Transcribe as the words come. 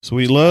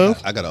Sweet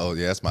Love. I got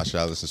that's my shit.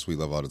 I listen to Sweet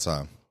Love all the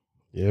time.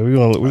 Yeah,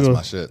 that's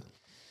my shit.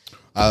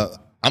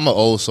 I'm an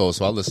old soul,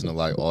 so I listen to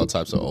like all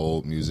types of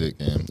old music,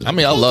 and I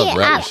mean I love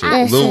rap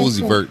and shit. Lil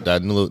Uzi Vert,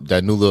 that new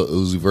Lil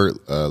Uzi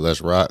Vert, Let's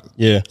Rock.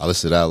 Yeah, I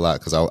listen to that a lot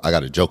because I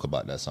got a joke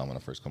about that song when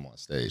I first come on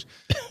stage.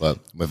 But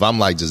if I'm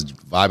like just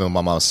vibing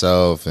by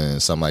myself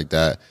and something like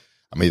that,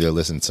 I'm either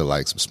listening to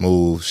like some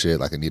smooth shit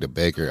like Anita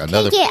Baker.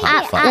 Another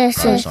fire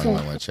song you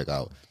might want to check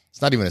out.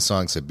 It's not even a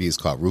song; it's a beat. It's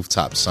called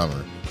 "Rooftop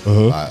Summer"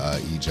 by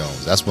E.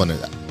 Jones. That's one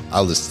I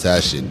listen to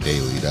that shit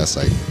daily. That's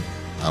like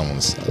I don't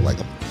want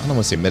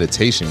to say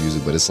meditation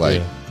music, but it's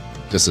like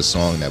just a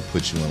song that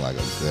puts you in like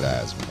a good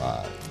ass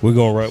vibe. We're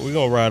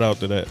gonna ride out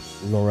to that.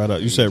 We're gonna ride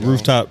out. You said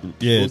Rooftop,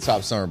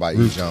 Rooftop Summer by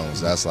E.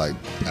 Jones. That's my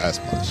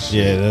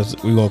shit. Yeah,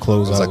 we're gonna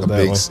close out with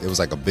that one. It was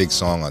like a big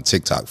song on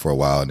TikTok for a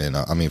while, and then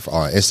on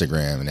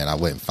Instagram, and then I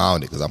went and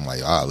found it because I'm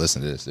like,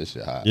 listen to this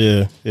shit hot.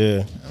 Yeah.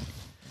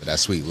 But that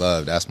Sweet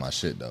Love, that's my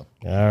shit though.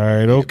 All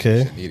right,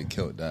 okay. Need to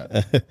kill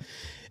that.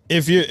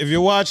 If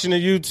you're watching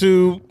the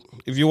YouTube,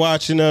 if you're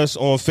watching us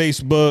on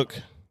Facebook,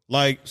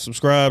 like,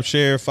 subscribe,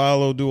 share,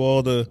 follow, do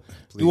all the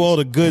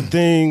good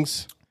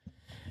things.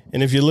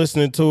 And if you're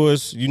listening to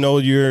us, you know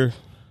you're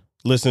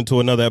listening to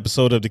another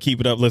episode of the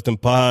Keep It Uplifting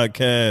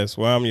podcast,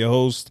 where I'm your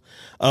host,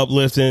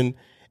 Uplifting,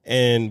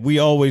 and we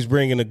always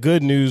bring in the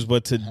good news.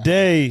 But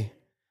today,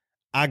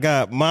 I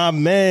got my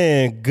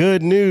man,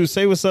 Good News.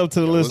 Say what's up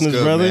to the listeners,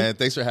 good, brother. Man?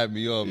 Thanks for having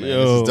me on, man.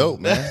 This is dope,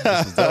 man.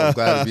 This is dope. I'm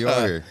glad to be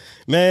on here.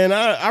 Man,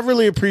 I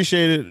really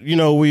appreciate it. You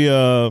know, we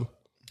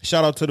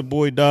shout out to the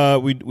boy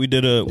Dodd. We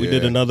did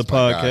another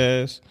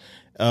podcast.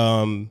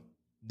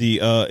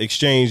 The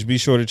Exchange, be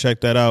sure to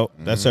check that out.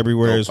 That's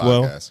everywhere as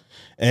well. Podcast.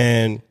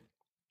 And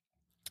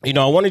you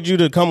know, I wanted you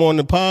to come on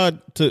the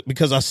pod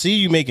because I see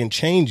you making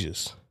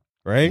changes,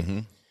 right? Mm-hmm.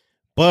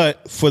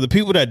 But for the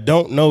people that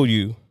don't know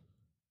you,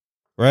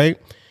 right?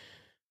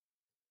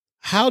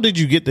 How did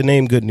you get the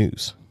name Good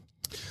News?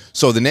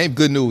 So the name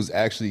Good News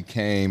actually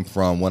came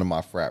from one of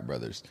my frat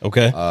brothers.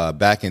 Okay.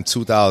 Back in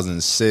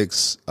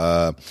 2006,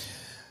 I'm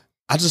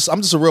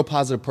just a real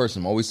positive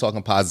person. I'm always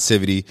talking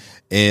positivity,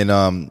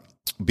 and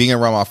being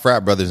around my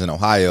frat brothers in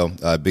Ohio,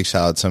 big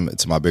shout out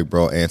to my big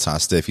bro Anton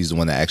Stiff. He's the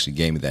one that actually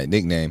gave me that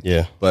nickname.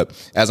 Yeah. But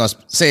as I'm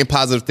saying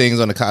positive things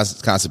on a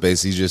constant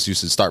basis, he just used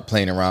to start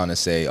playing around and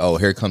say, "Oh,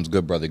 here comes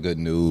Good Brother, Good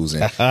News."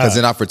 And because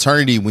in our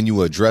fraternity, when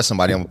you address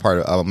somebody, I'm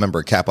a member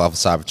of Kappa Alpha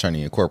Psi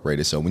Fraternity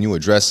Incorporated. So when you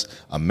address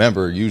a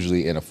member,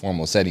 usually in a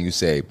formal setting, you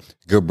say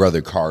Good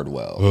Brother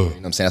Cardwell. You know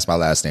what I'm saying? That's my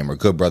last name, or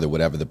Good Brother,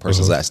 whatever the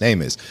person's last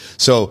name is.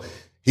 So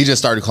he just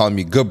started calling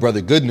me Good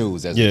Brother, Good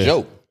News as a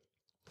joke.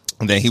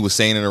 And then he was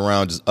saying it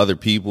around just other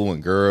people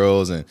and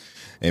girls, and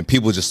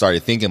people just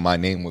started thinking my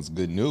name was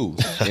Good News,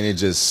 and it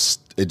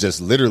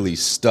just literally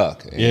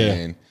stuck.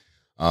 And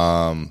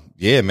man,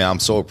 I'm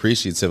so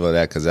appreciative of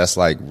that because that's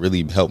like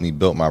really helped me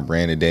build my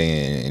brand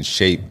today and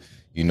shape,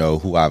 you know,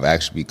 who I've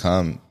actually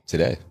become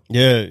today.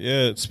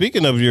 Yeah.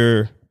 Speaking of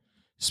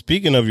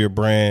your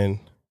brand,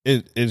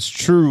 it's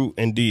true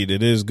indeed.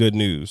 It is good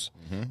news.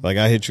 Mm-hmm. Like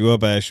I hit you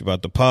up, I asked you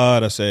about the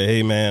pod. I said,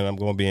 "Hey man, I'm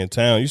going to be in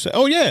town." You said,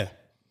 "Oh yeah.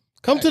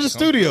 Come to the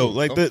studio."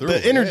 Like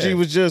the energy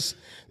was just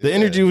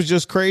energy was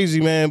just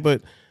crazy, man.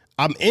 But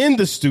I'm in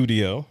the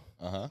studio.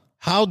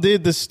 How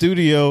did the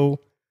studio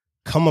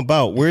come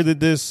about? Where did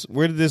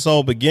this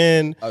all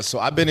begin? So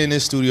I've been in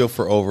this studio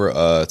for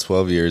over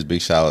 12 years.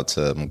 Big shout out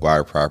to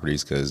McGuire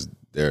Properties because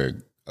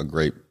they're a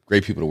great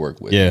people to work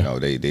with. Yeah. You know,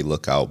 they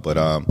look out. But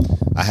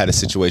I had a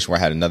situation where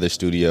I had another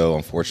studio.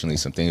 Unfortunately,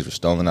 some things were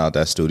stolen out of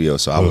that studio.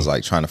 So I was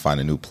like trying to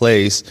find a new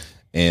place.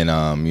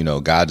 And you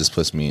know, God just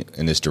puts me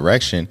in this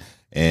direction.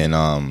 And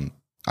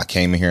I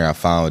came in here, I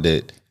found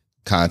it,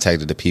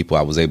 contacted the people.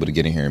 I was able to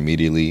get in here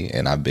immediately,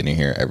 and I've been in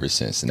here ever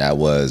since. And that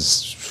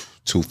was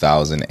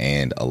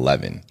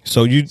 2011.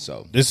 So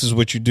this is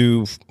what you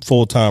do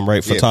full time,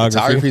 right?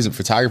 Photography?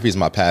 Photography is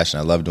my passion.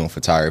 I love doing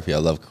photography. I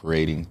love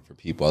creating for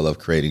people. I love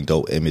creating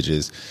dope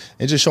images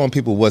and just showing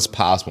people what's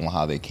possible and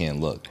how they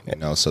can look. You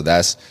know, so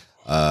that's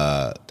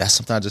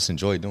something I just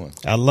enjoy doing.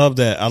 I love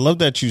that. I love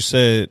that you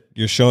said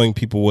you're showing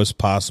people what's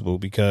possible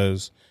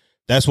because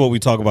that's what we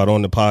talk about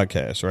on the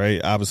podcast,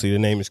 right? Obviously, the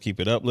name is Keep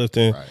It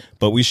Uplifting, right,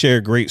 but we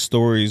share great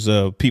stories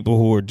of people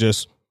who are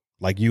just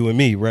like you and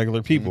me,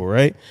 regular people,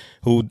 right?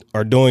 Who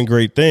are doing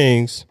great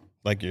things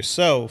like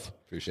yourself.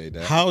 Appreciate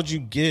that. How'd you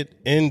get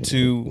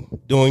into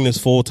doing this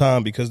full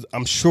time? Because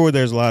I'm sure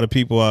there's a lot of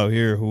people out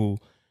here who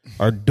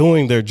are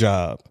doing their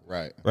job,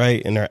 right?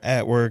 And they're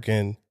at work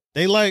and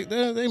they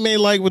may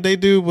like what they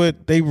do,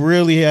 but they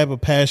really have a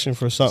passion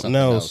for something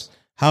else.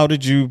 How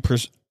did you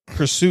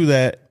pursue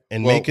that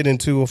and make it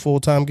into a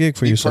full-time gig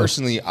for yourself?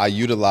 Personally, I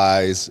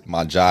utilize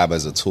my job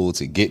as a tool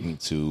to get me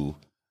to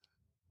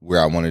where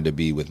I wanted to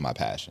be with my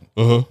passion.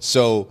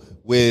 So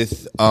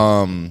with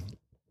my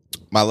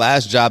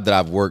last job that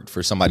I've worked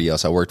for somebody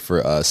else, I worked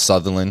for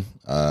Sutherland.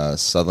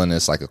 Sutherland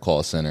is like a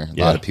call center. A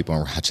lot of people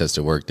in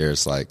Rochester work there.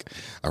 It's like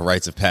a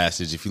rites of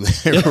passage if you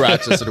live in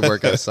Rochester to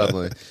work at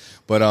Sutherland.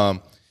 But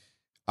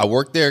I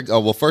worked there.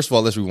 Oh, well, first of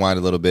all, let's rewind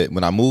a little bit.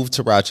 When I moved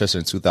to Rochester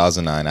in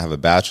 2009, I have a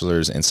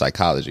bachelor's in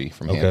psychology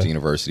from Hampton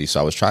University.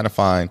 So I was trying to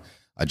find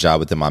a job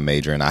within my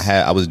major, and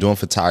I was doing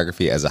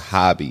photography as a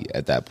hobby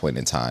at that point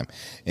in time.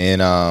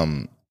 And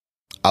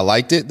I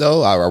liked it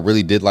though. I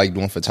really did like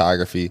doing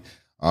photography,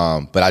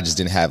 but I just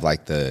didn't have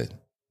like the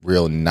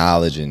real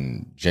knowledge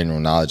and general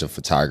knowledge of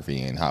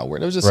photography and how it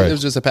worked. It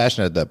was just a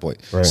passion at that point.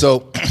 Right.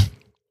 So,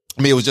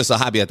 I mean, it was just a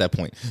hobby at that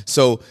point.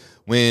 So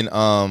when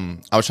I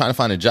was trying to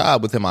find a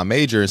job within my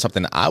major and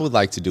something that I would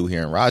like to do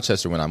here in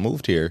Rochester when I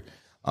moved here,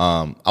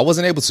 I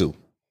wasn't able to.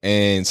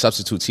 And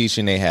substitute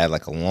teaching, they had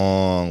like a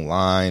long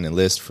line and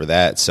list for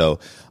that. So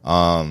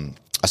I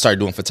started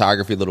doing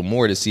photography a little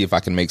more to see if I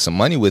can make some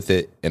money with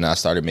it. And I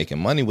started making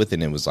money with it,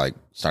 and it was like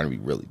starting to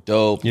be really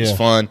dope. It was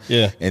fun.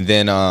 Yeah. And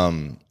then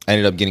I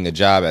ended up getting a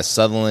job at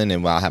Sutherland.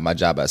 And while I had my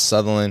job at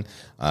Sutherland,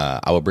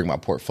 I would bring my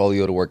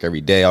portfolio to work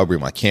every day. I would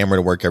bring my camera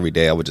to work every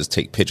day. I would just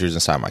take pictures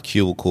inside my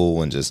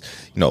cubicle and just,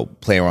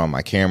 play around with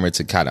my camera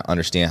to kind of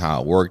understand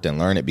how it worked and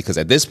learn it. Because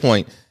at this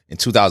point in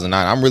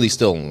 2009, I'm really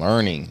still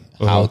learning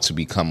how to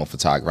become a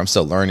photographer. I'm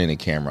still learning the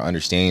camera,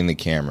 understanding the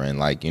camera,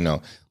 and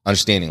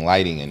understanding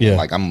lighting. And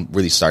I'm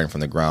really starting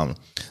from the ground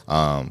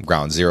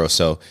zero.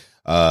 So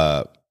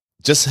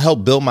just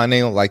help build my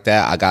name like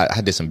that.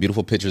 I did some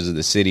beautiful pictures of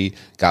the city,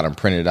 got them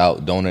printed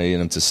out, donated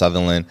them to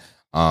Sutherland.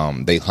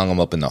 They hung them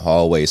up in the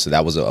hallway, so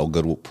that was a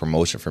good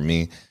promotion for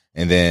me.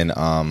 And then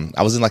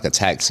I was in like a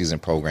tax season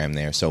program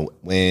there. So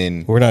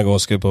when we're not going to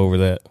skip over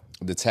that,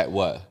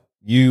 what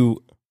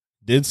you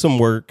did some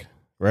work,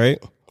 right?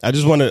 I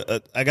just want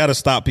to. I got to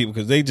stop people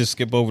because they just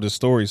skip over the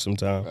story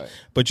sometimes. Right.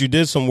 But you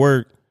did some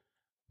work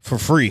for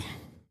free,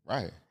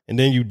 right? And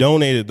then you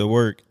donated the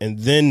work, and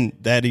then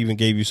that even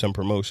gave you some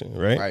promotion,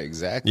 right? Right,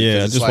 exactly.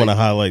 Yeah, I just want to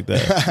highlight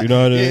that. You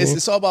know what I mean?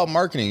 It's all about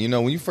marketing.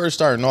 When you first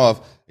starting off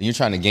and you're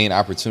trying to gain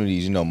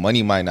opportunities,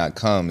 money might not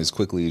come as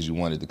quickly as you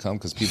want it to come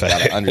because people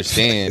got to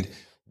understand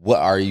what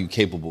are you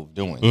capable of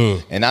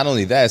doing. And not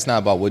only that, it's not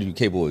about what are you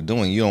capable of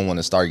doing. You don't want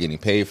to start getting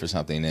paid for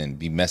something and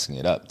be messing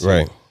it up too.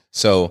 Right.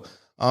 So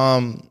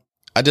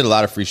I did a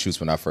lot of free shoots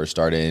when I first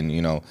started,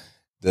 and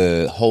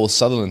the whole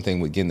Sutherland thing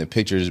with getting the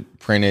pictures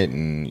printed,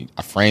 and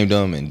I framed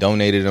them and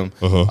donated them.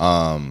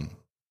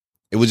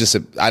 It was just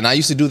and I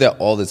used to do that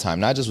all the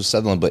time, not just with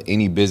Sutherland, but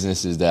any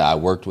businesses that I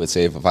worked with.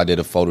 Say if I did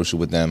a photo shoot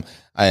with them,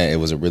 it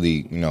was a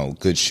really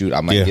good shoot.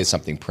 I might get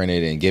something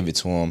printed and give it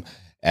to them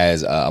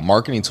as a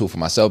marketing tool for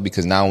myself,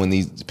 because now when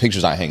these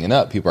pictures are hanging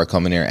up, people are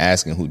coming there and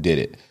asking who did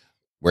it.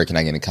 Where can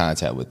I get in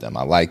contact with them?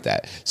 I like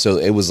that. So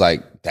it was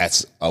like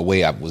that's a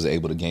way I was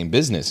able to gain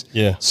business.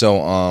 Yeah.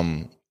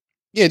 So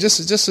just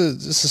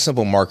a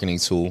simple marketing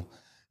tool.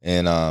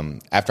 And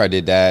after I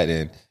did that,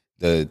 and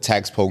the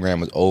tax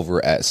program was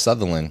over at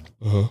Sutherland,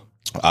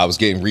 I was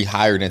getting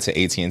rehired into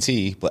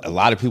AT&T, but a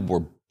lot of people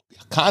were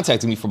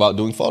contacting me for about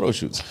doing photo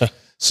shoots.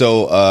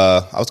 So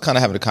I was kind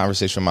of having a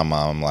conversation with my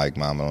mom. I'm like,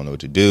 Mom, I don't know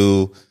what to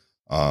do.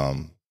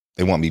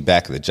 They want me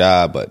back at the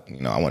job, but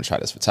I want to try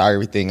this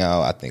photography thing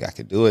out. I think I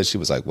could do it. She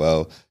was like,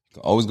 well, you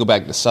can always go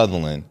back to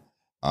Sutherland.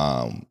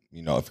 If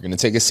you're going to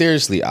take it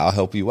seriously, I'll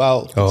help you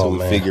out until we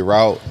figure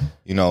out,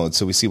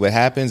 until we see what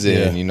happens.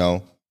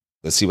 And,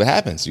 let's see what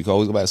happens. You can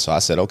always go back. So I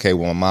said, okay,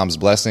 well, my mom's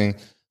blessing,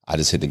 I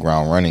just hit the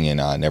ground running, and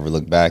I never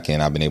looked back,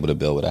 and I've been able to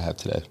build what I have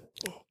today.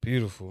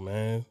 Beautiful,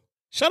 man.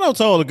 Shout out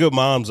to all the good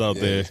moms out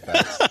there.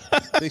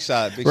 Big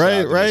shot.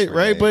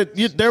 Right. But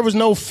there was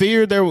no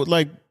fear there,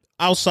 like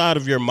outside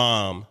of your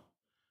mom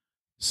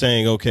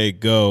saying, okay,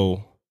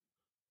 go.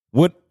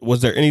 What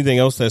was there anything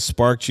else that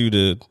sparked you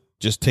to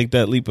just take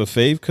that leap of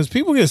faith? Because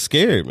people get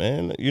scared,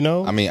 man.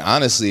 I mean,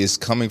 honestly, it's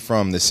coming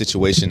from the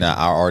situation that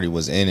I already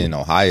was in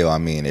Ohio. I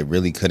mean, it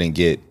really couldn't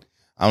get,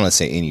 I don't want to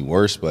say any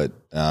worse, but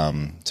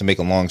to make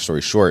a long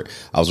story short,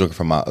 I was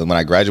working when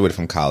I graduated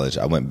from college,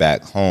 I went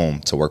back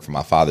home to work for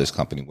my father's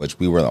company, which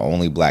we were the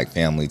only black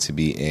family to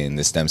be in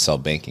the stem cell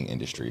banking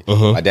industry.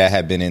 My dad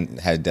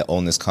had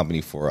owned this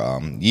company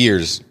for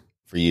years.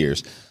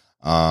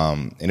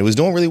 And it was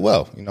doing really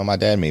well. My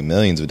dad made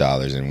millions of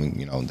dollars,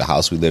 and the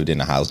house we lived in,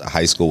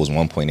 high school was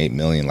 $1.8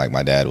 million. Like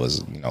my dad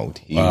was,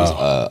 he was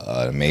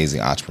an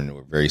amazing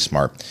entrepreneur, very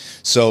smart.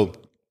 So,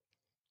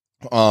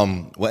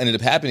 what ended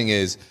up happening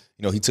is,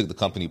 he took the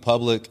company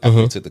public.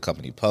 After he took the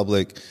company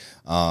public,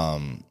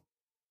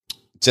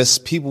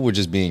 just people were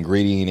just being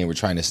greedy, and they were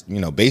trying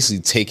to,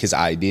 basically take his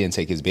idea and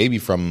take his baby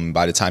from him.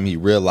 By the time he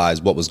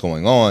realized what was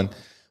going on,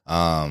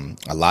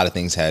 a lot of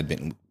things had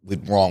been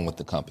wrong with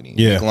the company.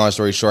 Yeah. Make a long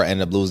story short, I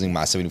ended up losing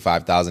my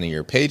 $75,000 a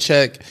year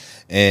paycheck,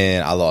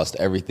 and I lost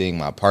everything: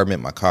 my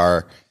apartment, my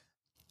car.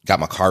 Got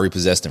my car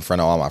repossessed in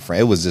front of all my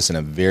friends. It was just in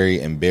a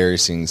very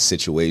embarrassing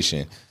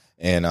situation.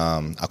 And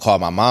I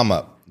called my mom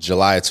up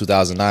July of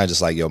 2009,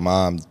 just like, yo,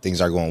 Mom,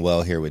 things are going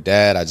well here with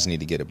Dad. I just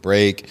need to get a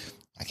break.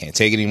 I can't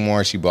take it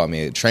anymore. She bought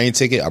me a train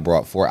ticket. I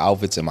brought 4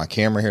 outfits and my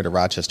camera here to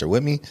Rochester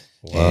with me.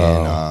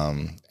 Wow.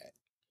 And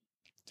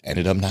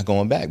ended up not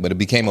going back. But it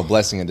became a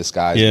blessing in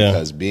disguise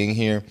because being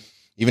here,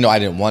 even though I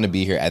didn't want to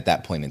be here at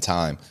that point in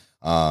time,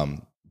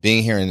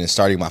 being here and then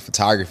starting my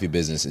photography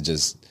business,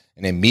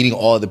 and then meeting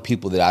all the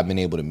people that I've been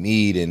able to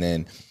meet, and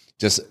then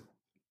just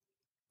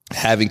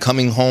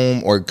coming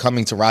home or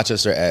coming to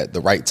Rochester at the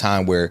right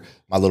time where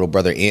my little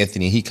brother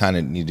Anthony, he kind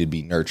of needed to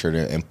be nurtured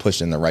and pushed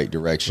in the right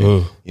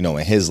direction, you know,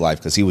 in his life,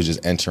 because he was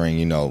just entering,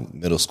 you know,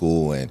 middle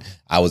school, and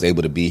I was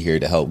able to be here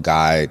to help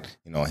guide,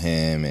 you know,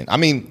 him. And I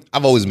mean,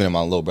 I've always been in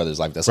my little brother's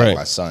life. That's like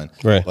my son.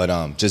 Right.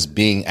 But just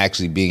being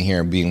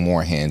here and being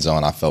more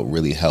hands-on, I felt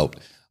really helped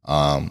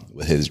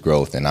with his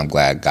growth, and I'm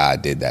glad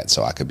God did that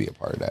so I could be a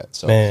part of that.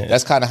 So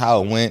that's kind of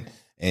how it went.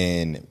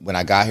 And when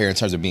I got here, in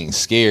terms of being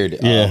scared,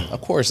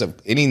 of course,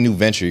 any new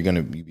venture, you're going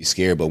to be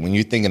scared. But when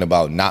you're thinking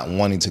about not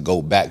wanting to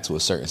go back to a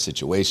certain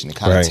situation, it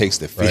kind of takes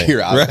the fear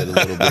out of it a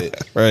little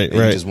bit.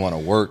 You just want to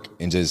work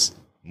and just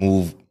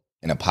move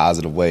in a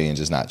positive way and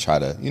just not try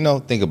to, you know,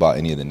 think about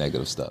any of the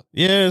negative stuff.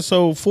 Yeah.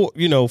 So, 4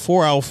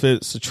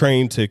 outfits, a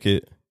train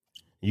ticket.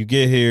 You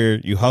get here,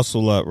 you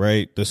hustle up,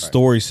 right? The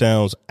story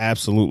sounds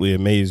absolutely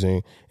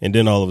amazing. And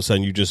then all of a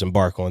sudden you just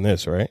embark on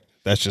this, right?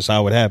 That's just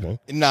how it happened.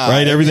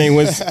 Right? Everything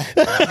was.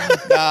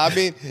 I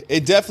mean,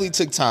 it definitely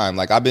took time.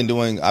 Like I've been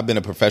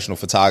a professional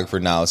photographer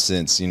now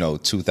since, you know,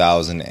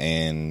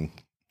 2009.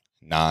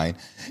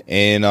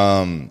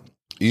 And,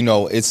 you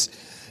know, it's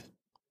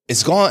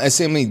gone. I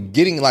mean,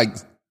 getting like,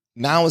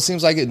 now it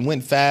seems like it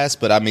went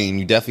fast, but I mean,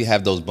 you definitely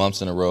have those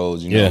bumps in the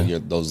road, you know,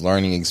 those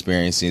learning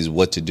experiences,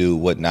 what to do,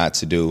 what not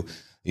to do,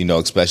 you know,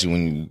 especially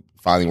when you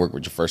finally work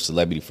with your first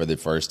celebrity for the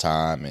first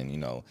time, and, you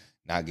know,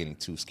 not getting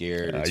too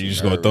scared. You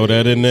just gonna throw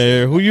that in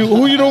there? Who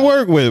you don't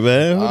work with,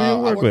 man? Who do you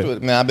work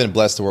with? Man, I've been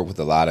blessed to work with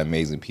a lot of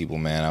amazing people,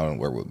 man. I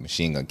work with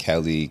Machine Gun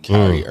Kelly,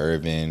 Kyrie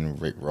Irving,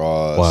 Rick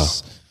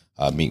Ross,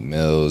 Meek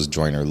Mills,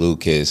 Joyner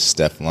Lucas,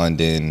 Steph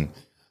London.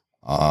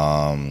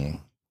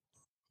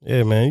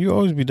 Yeah, man, you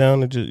always be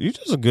down to you're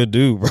just a good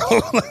dude, bro.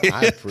 Like,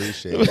 I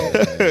appreciate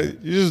it, man.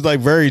 You're just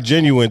like very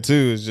genuine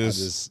too. It's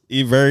just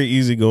very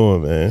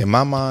easygoing, man. In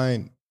my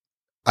mind,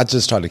 I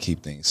just try to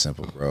keep things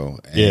simple, bro.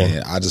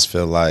 And I just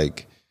feel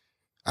like,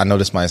 I know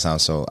this might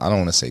sound so, I don't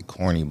want to say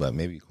corny, but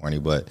maybe corny,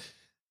 but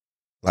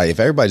like if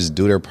everybody just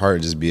do their part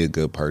and just be a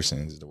good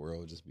person, the world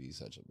would just be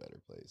such a better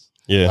place.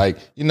 Yeah. Like,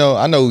 you know,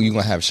 I know you're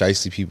going to have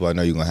shiesty people. I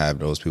know you're going to have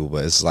those people,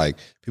 but it's like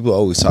people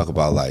always talk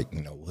about like,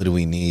 you know, what do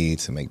we need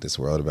to make this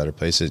world a better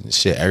place? And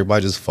shit,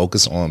 everybody just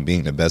focus on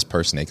being the best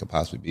person they could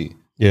possibly be.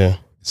 Yeah.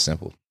 It's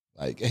simple.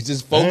 Like,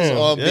 just focus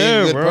on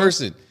being a good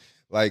person.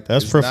 Like,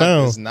 that's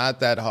profound. It's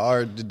not that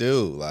hard to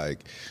do.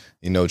 Like,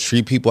 you know,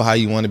 treat people how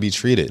you want to be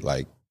treated.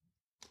 Like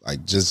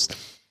just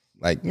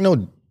like, you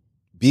know,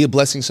 be a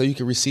blessing so you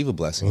can receive a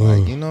blessing.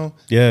 Like, you know,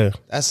 I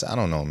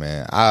don't know,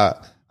 man.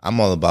 I'm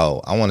all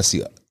about, I want to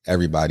see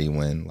everybody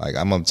win. Like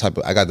I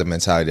got the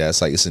mentality that's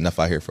like, it's enough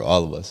out here for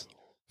all of us.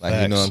 Like,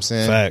 you know what I'm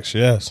saying? Facts,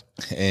 yes.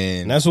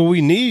 And that's what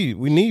we need.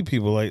 We need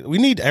people like,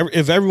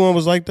 if everyone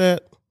was like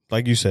that,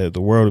 like you said,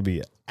 the world would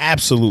be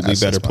absolutely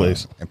better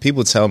place. And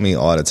people tell me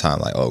all the time,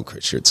 like, "Oh,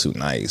 Chris, you're too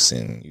nice,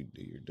 and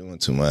you're doing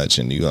too much,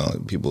 and you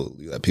let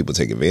people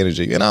take advantage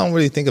of you." And I don't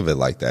really think of it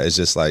like that. It's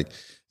just like,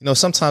 you know,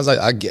 sometimes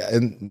I get,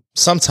 and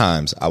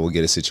sometimes I will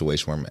get a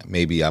situation where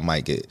maybe I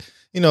might get,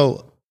 you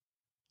know,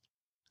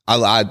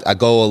 I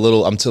go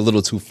I'm a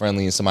little too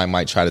friendly, and somebody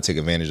might try to take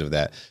advantage of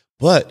that.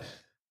 But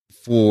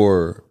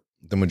for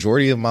the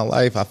majority of my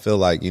life, I feel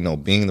like, you know,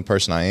 being the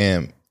person I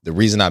am, the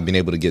reason I've been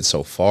able to get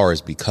so far is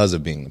because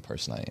of being the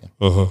person I am.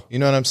 You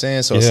know what I'm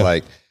saying? So it's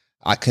like,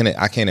 I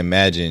can't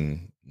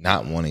imagine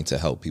not wanting to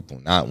help people,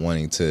 not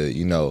wanting to,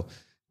 you know,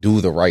 do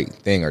the right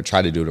thing or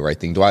try to do the right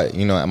thing.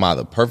 Am I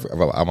a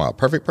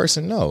perfect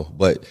person? No.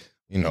 But,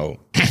 you know,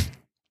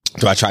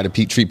 do I try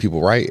to treat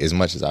people right as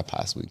much as I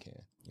possibly can?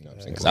 You know what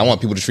I'm saying? Because I want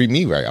people to treat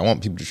me right. I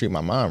want people to treat my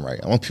mom right.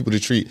 I want people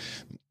to treat,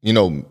 you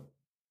know,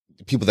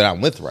 the people that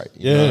I'm with right.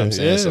 You know what I'm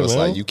saying? So it's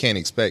like, you can't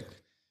expect.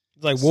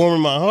 It's like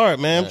warming my heart,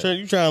 man.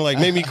 You trying to like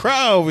make me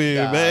cry over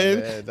here,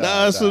 man.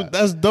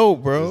 That's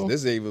dope, bro.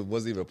 This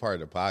wasn't even a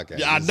part of the podcast.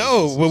 Yeah, I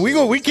know, but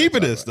we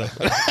keeping this stuff.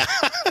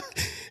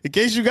 In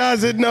case you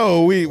guys didn't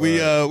know, we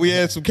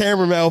had some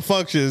camera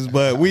malfunctions,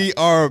 but we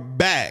are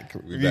back.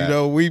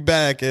 We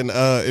back, and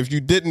if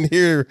you didn't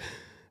hear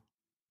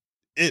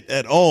it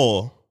at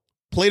all,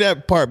 play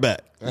that part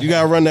back. You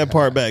gotta run that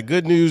part back.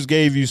 Good News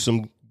gave you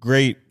some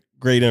great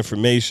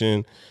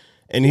information.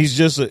 And he's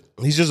just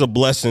a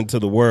blessing to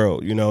the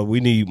world. You know, we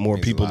need more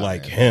people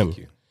like him,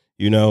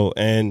 you know,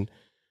 and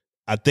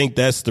I think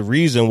that's the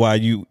reason why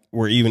you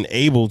were even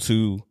able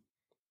to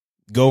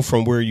go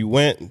from where you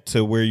went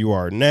to where you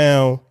are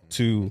now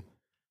to,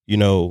 you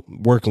know,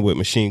 working with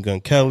Machine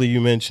Gun Kelly.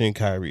 You mentioned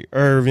Kyrie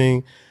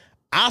Irving.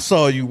 I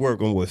saw you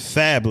working with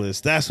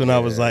Fabulous. That's when I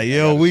was like,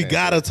 yo, we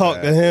got to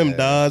talk to him,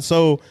 dog.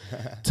 So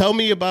tell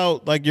me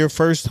about like your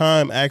first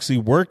time actually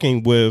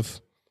working with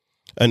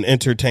an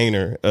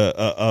entertainer,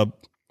 a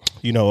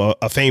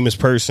famous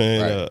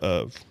person,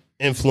 a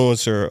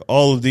influencer,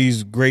 all of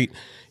these great,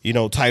 you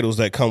know, titles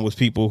that come with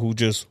people who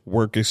just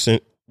work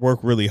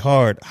really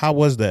hard. How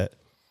was that?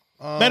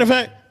 Matter of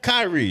fact,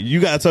 Kyrie,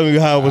 you gotta tell me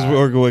how it was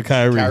working with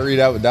Kyrie. Kyrie,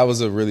 that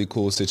was a really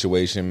cool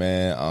situation,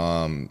 man.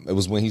 It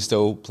was when he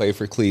still played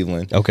for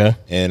Cleveland. Okay.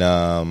 And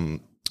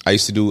I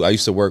used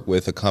to work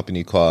with a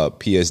company called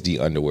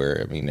PSD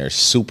Underwear. I mean, they're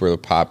super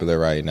popular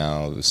right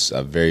now. It's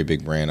a very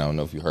big brand. I don't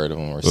know if you heard of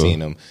them or seen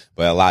them,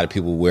 but a lot of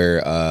people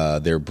wear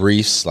their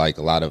briefs. Like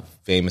a lot of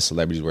famous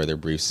celebrities wear their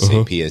briefs to say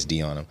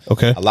PSD on them.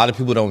 Okay. A lot of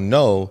people don't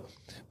know,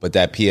 but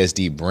that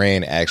PSD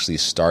brand actually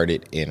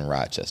started in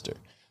Rochester.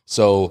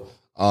 So,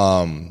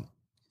 and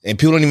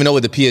people don't even know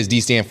what the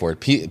PSD stand for.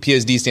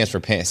 PSD stands for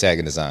Pant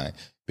Sagging Design.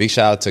 Big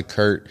shout out to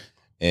Kurt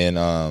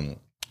and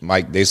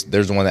Mike. There's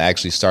the one that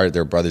actually started.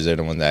 Their brothers. They're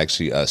the one that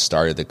actually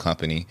started the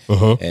company.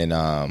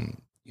 And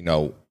you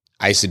know,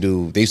 they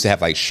used to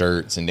have like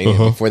shirts, and they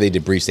before they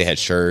did briefs, they had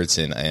shirts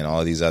and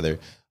all these other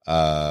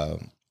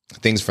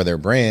things for their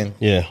brand.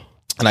 Yeah.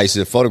 And I used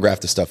to photograph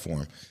the stuff for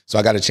them. So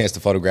I got a chance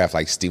to photograph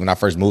like Steve. When I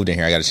first moved in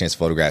here, I got a chance to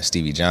photograph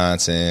Stevie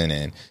Johnson,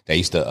 and they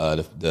used to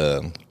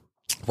the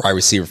wide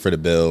receiver for the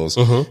Bills.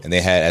 And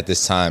they had, at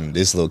this time,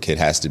 this little kid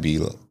has to be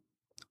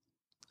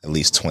at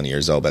least 20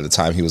 years old. By the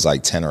time he was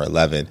like 10 or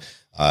 11,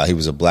 he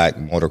was a black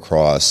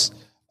motocross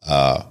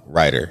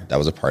rider that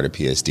was a part of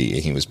PSD,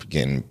 and he was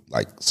getting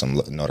like some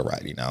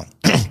notoriety now.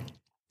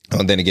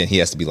 And then again, he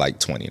has to be like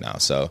 20 now.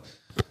 So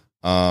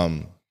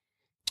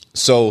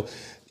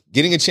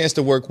getting a chance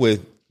to work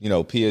with, you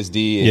know,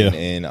 PSD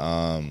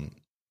and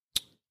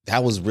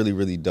that was really,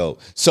 really dope.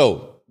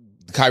 So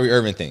the Kyrie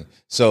Irving thing.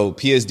 So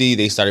PSD,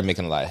 they started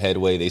making a lot of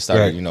headway. They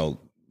started, you know,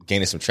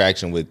 gaining some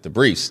traction with the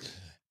briefs.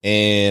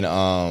 And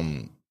I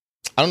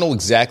don't know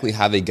exactly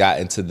how they got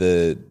into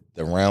the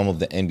realm of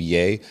the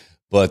NBA,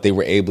 but they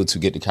were able to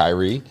get to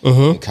Kyrie.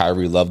 And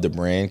Kyrie loved the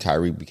brand.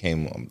 Kyrie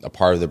became a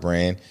part of the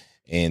brand,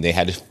 and they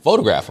had to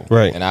photograph him.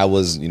 Right. And I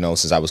was, you know,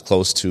 since I was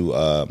close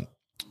to,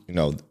 you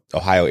know,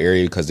 Ohio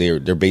area, because they're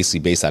basically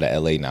based out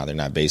of LA now. They're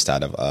not based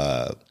out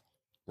of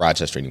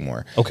Rochester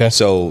anymore. Okay.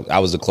 So I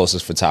was the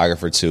closest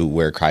photographer to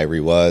where Kyrie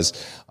was.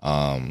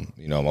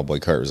 You know, my boy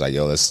Kurt was like,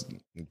 yo, let's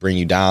bring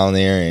you down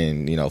there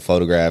and, you know,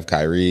 photograph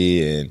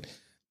Kyrie, and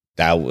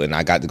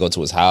I got to go to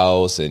his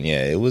house, and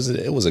yeah, it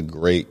was a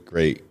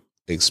great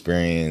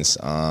experience.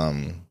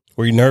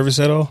 Were you nervous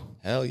at all?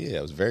 Hell yeah,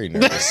 I was very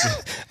nervous.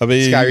 I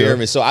mean, it's Kyrie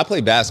Irving. So I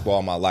played basketball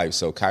all my life.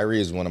 So Kyrie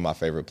is one of my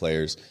favorite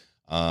players.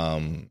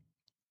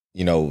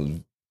 You know,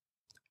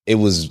 it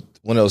was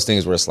one of those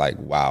things where it's like,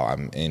 wow,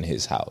 I'm in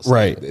his house.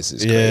 Right. Like, this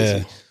is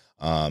crazy.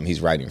 He's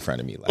right in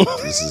front of me. Like,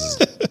 this is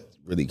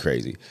really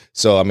crazy.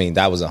 So, I mean,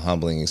 that was a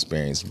humbling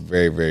experience.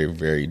 Very, very,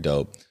 very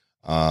dope.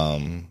 Yeah,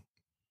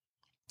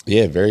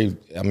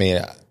 I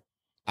mean,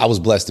 I was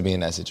blessed to be in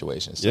that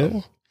situation. So.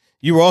 Yeah.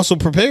 You were also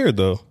prepared,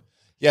 though.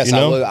 Yes, you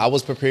know? I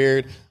was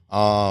prepared.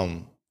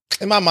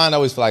 In my mind, I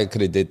always feel like I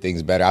could have did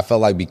things better. I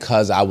felt like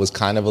because I was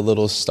kind of a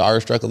little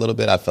starstruck a little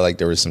bit, I felt like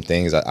there were some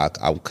things I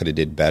could have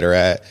did better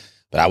at.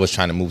 But I was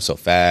trying to move so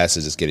fast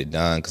to just get it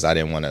done because I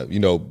didn't want to, you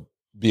know,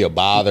 be a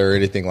bother or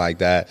anything like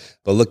that.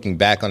 But looking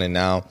back on it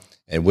now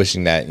and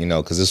wishing that, you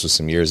know, because this was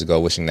some years ago,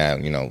 wishing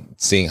that, you know,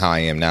 seeing how I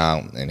am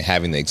now and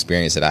having the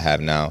experience that I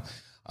have now,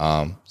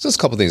 just a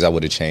couple things I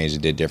would have changed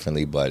and did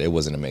differently, but it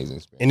was an amazing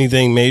experience.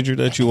 Anything major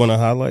that you want to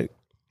highlight?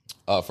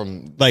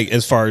 From like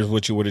as far as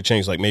what you would have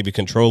changed, like maybe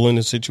controlling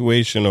the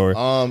situation or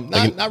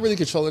not really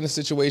controlling the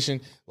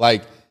situation,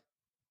 like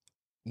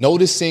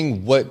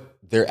noticing what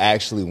they're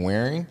actually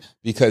wearing,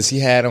 because he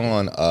had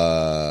on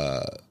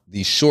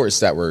these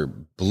shorts that were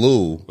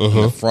blue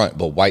in the front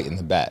but white in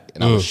the back,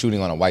 and I was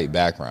shooting on a white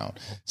background.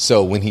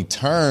 So when he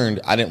turned,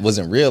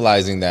 wasn't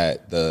realizing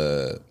that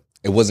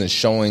it wasn't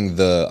showing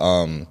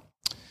the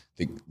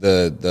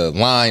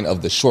line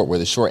of the short where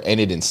the short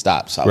ended and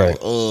stopped. So I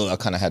was like, I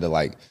kind of had to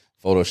like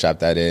Photoshop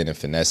that in and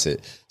finesse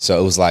it. So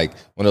it was like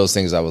one of those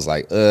things I was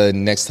like,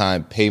 next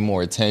time pay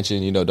more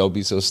attention, you know, don't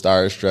be so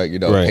starstruck, you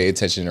know, pay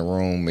attention in the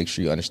room, make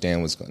sure you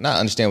understand what's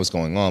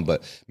going on,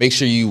 but make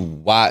sure you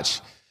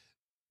watch,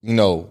 you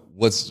know,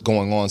 what's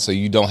going on so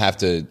you don't have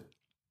to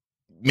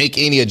make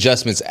any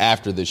adjustments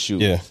after the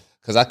shoot. Yeah.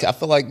 Because I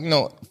feel like, you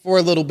know, for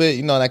a little bit,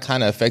 you know, that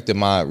kind of affected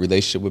my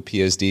relationship with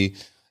PSD.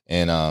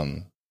 And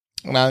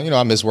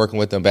I miss working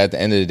with them, but at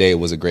the end of the day, it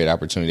was a great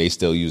opportunity. They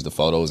still use the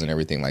photos and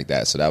everything like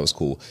that, so that was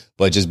cool.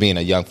 But just being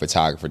a young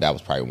photographer, that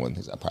was probably one of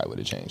the things I probably would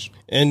have changed.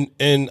 And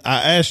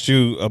I asked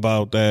you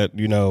about that,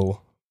 you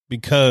know,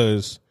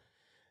 because,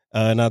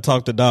 and I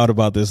talked to Dodd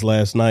about this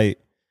last night.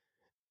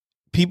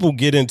 People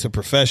get into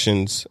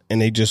professions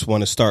and they just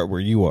want to start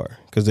where you are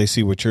because they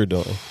see what you're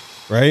doing,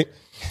 right?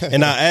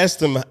 And I asked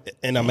them,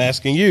 and I'm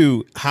asking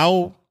you,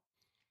 how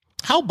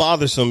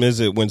bothersome is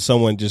it when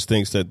someone just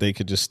thinks that they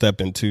could just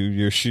step into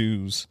your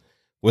shoes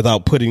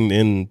without putting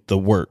in the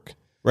work,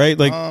 right?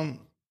 Like,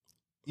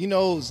 you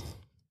know,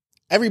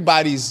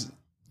 everybody's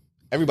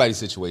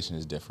situation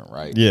is different,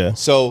 right? Yeah.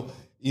 So,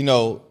 you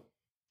know,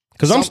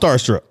 because I'm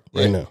starstruck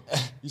right now.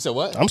 You said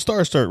what? I'm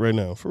starstruck right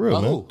now, for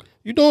real, man. Who?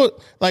 You know it,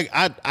 like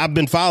I've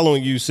been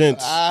following you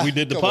since we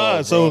did the pod,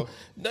 on, so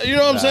you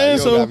know what I'm saying.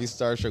 You don't gotta be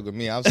starstruck with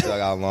me. I've still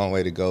got a long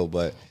way to go,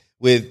 but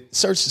with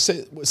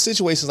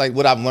situations like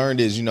what I've learned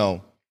is, you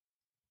know,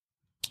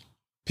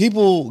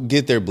 people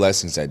get their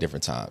blessings at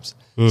different times.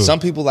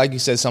 Some people, like you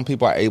said, some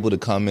people are able to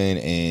come in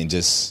and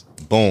just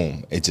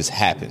boom, it just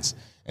happens.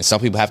 And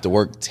some people have to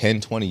work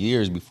 10, 20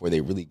 years before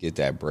they really get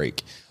that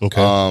break.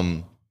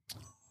 Okay.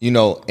 You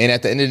know, and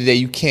at the end of the day,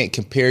 you can't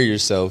compare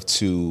yourself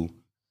to,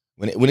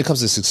 when it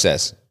comes to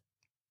success,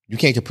 you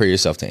can't compare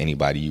yourself to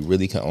anybody. You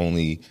really can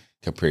only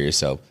compare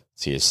yourself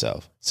to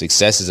yourself.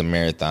 Success is a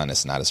marathon.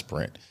 It's not a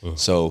sprint.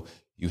 So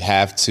you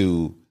have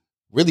to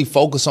really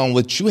focus on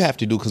what you have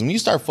to do. Because when you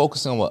start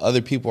focusing on what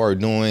other people are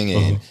doing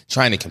and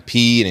trying to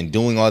compete and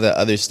doing all that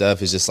other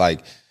stuff, it's just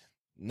like,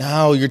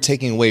 now you're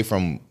taking away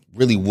from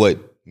really what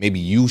maybe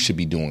you should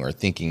be doing or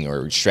thinking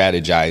or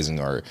strategizing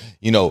or,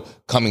 you know,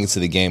 coming into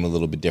the game a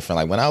little bit different.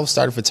 Like when I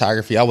started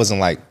photography, I wasn't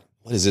like,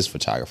 what is this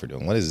photographer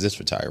doing? What is this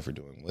photographer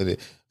doing?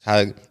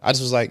 I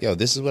just was like, yo,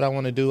 this is what I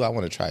want to do. I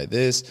want to try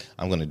this.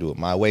 I'm going to do it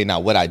my way.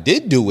 Now, what I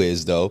did do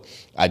is, though,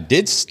 I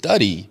did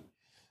study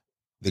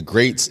the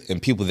greats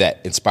and people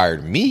that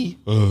inspired me,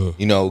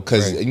 you know,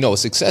 because, you know,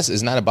 success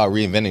is not about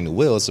reinventing the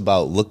wheel. It's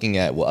about looking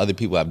at what other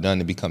people have done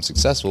to become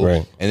successful.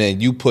 And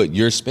then you put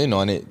your spin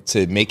on it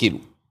to make it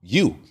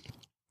you.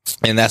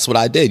 And that's what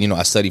I did. You know,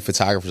 I studied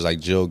photographers like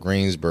Jill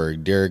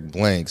Greensberg, Derek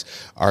Blanks,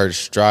 Art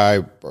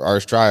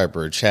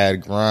Stryber,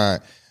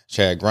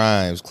 Chad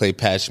Grimes, Clay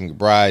Patrick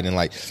McBride, and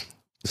like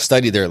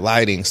study their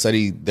lighting,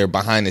 study their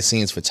behind the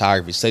scenes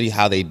photography, study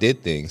how they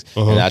did things.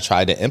 And I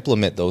tried to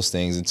implement those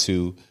things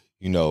into,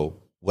 you know,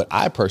 what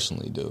I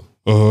personally do.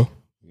 You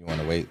want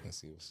to wait and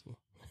see what's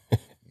yeah,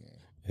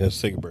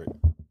 let's take a break.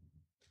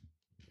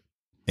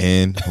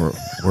 And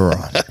we're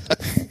on.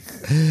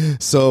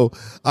 So,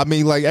 I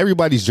mean, like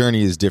everybody's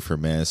journey is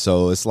different, man.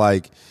 So it's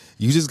like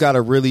you just got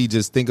to really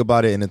just think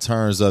about it in the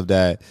terms of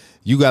that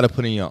you got to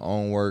put in your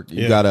own work.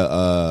 You got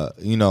to,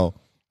 you know,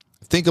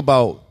 think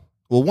about,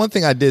 well, one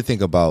thing I did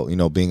think about, you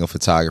know, being a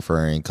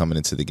photographer and coming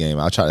into the game,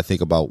 I try to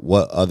think about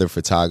what other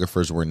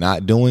photographers were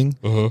not doing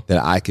that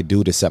I could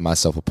do to set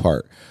myself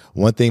apart.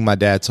 One thing my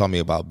dad taught me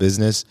about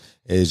business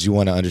is you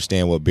want to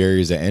understand what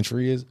barriers of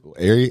entry is.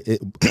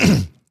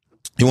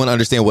 You want to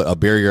understand what a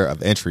barrier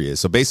of entry is.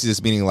 So basically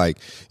just meaning like,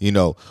 you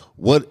know,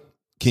 what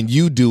can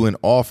you do and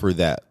offer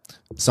that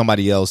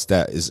somebody else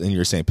that is in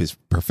your same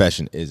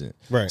profession isn't.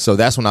 Right. So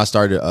that's when I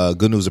started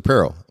Good News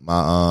Apparel,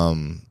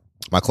 my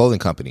clothing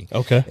company.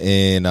 Okay.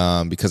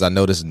 And because I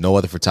noticed no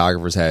other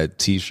photographers had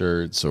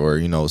T-shirts or,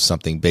 you know,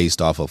 something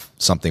based off of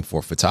something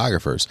for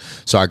photographers.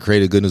 So I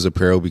created Good News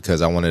Apparel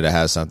because I wanted to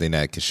have something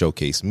that could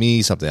showcase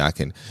me, something I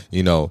can,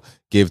 you know,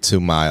 give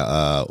to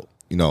my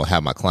you know,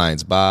 have my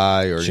clients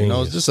buy, or, you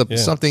know, just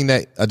something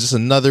that just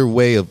another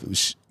way of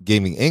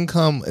gaining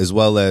income, as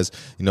well as,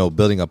 you know,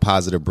 building a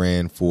positive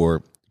brand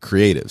for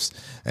creatives.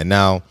 And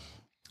now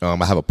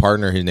I have a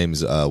partner. His name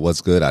is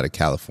What's Good out of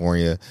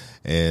California,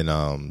 and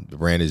the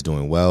brand is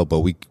doing well.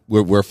 But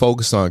we're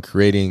focused on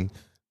creating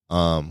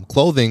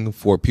clothing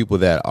for people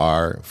that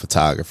are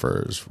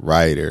photographers,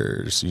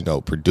 writers, you know,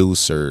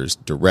 producers,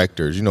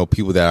 directors, you know,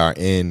 people that are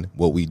in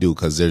what we do,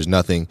 because there's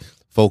nothing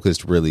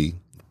focused really.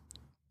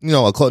 You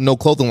know, no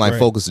clothing line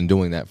focused in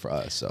doing that for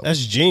us. So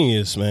that's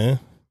genius, man.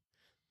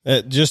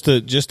 Just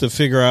to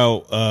figure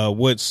out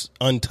what's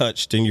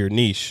untouched in your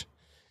niche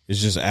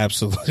is just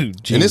absolute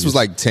genius. And this was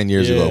like 10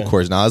 years ago, of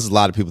course. Now there's a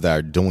lot of people that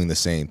are doing the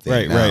same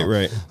thing.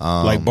 Right.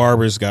 Like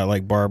barbers got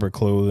like barber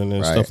clothing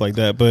and stuff like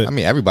that. But I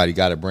mean, everybody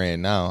got a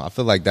brand now. I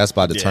feel like that's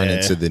about to turn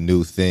into the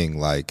new thing.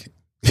 Like,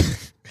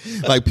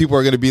 like people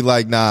are gonna be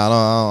like, nah, I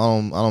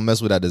don't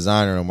mess with that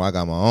designer no more. I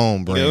got my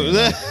own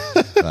brand.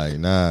 Like,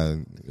 nah.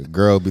 The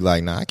girl be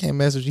like, nah, I can't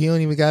mess with you. He don't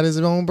even got his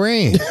own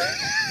brand.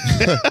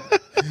 I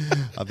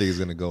think it's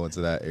gonna go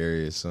into that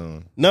area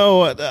soon.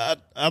 No,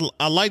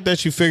 I like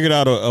that you figured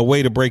out a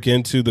way to break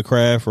into the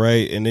craft,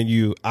 right? And then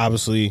you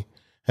obviously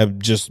have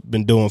just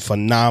been doing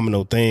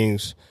phenomenal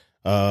things.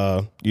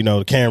 You know,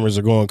 the cameras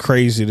are going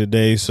crazy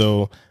today,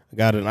 so I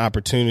got an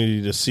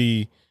opportunity to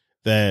see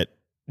that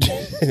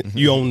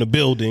you own the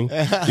building,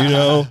 you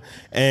know,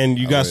 and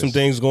you got some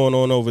things going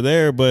on over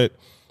there, but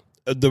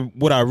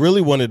what I really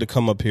wanted to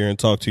come up here and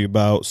talk to you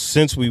about,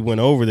 since we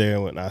went over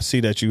there, and I see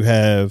that you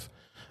have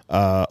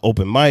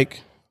open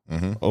mic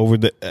over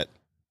the.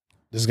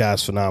 This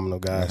guy's phenomenal,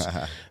 guys.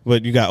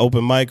 But you got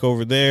open mic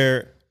over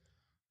there.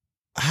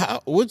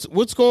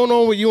 What's going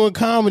on with you in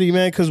comedy,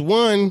 man? Because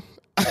one,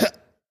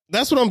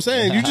 that's what I'm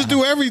saying. You just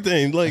do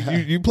everything. Like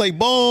you play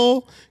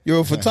ball.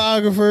 You're a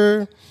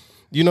photographer.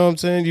 You know what I'm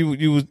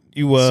saying?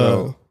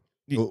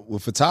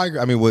 With photography,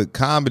 I mean, with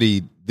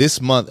comedy,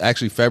 this month,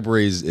 actually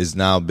February is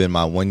now been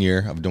my 1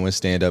 year of doing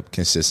stand up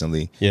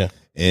consistently. Yeah.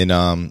 And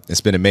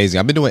it's been amazing.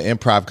 I've been doing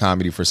improv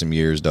comedy for some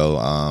years though.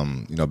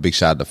 You know, big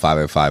shout out to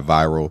 5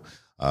 Viral,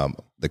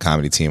 the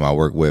comedy team I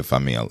work with. I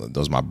mean,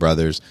 those are my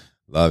brothers.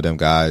 Love them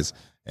guys.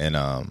 And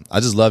I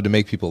just love to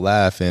make people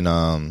laugh.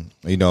 And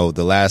you know,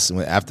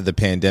 after the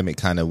pandemic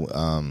kind of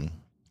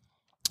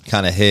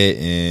hit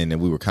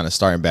and we were kind of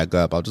starting back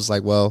up, I was just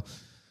like, well,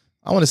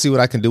 I want to see what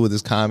I can do with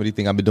this comedy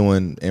thing. I've been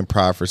doing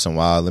improv for some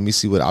while. Let me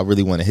see what I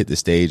really want to hit the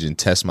stage and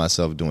test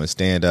myself doing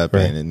stand up.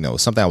 And you know,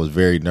 something I was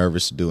very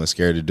nervous to do and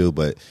scared to do.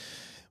 But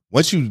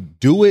once you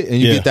do it and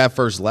you get that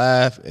first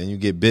laugh and you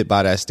get bit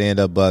by that stand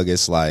up bug,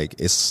 it's like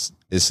it's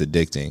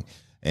addicting.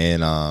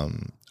 And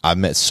I've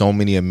met so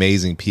many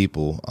amazing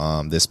people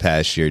this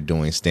past year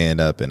doing stand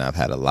up, and I've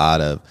had a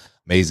lot of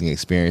amazing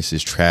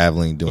experiences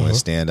traveling, doing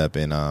stand up,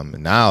 and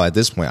now at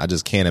this point, I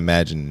just can't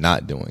imagine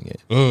not doing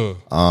it.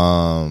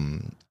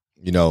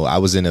 You know, I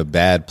was in a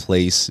bad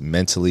place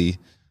mentally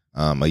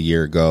a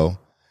year ago,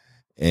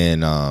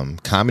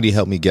 and comedy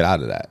helped me get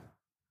out of that.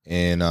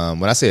 And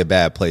when I say a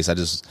bad place,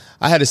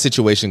 I had a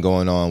situation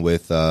going on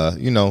with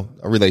you know,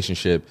 a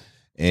relationship,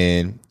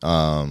 and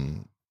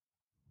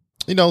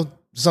you know,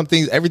 some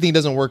things, everything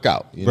doesn't work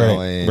out, you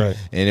know, and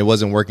it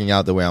wasn't working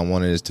out the way I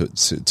wanted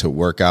it to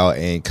work out,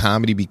 and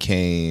comedy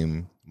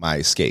became my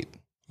escape.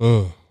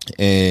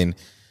 And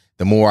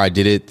the more I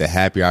did it, the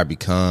happier I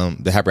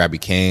became,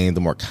 the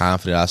more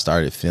confident I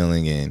started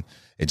feeling, and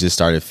it just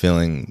started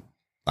feeling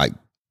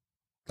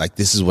like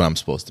this is what I'm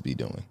supposed to be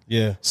doing.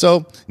 Yeah.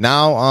 So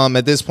now,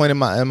 at this point in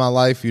my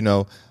life, you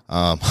know,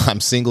 I'm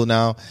single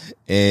now,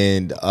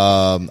 and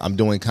I'm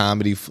doing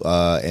comedy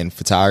and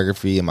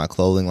photography in my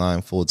clothing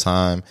line full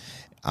time.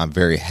 I'm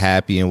very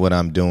happy in what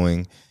I'm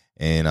doing,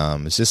 and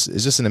it's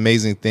just an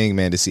amazing thing,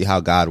 man, to see how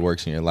God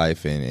works in your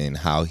life, and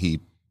how He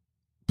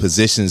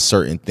positions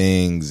certain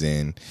things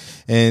and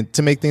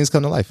to make things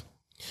come to life.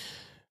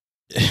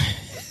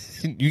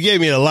 You gave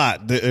me a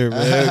lot there,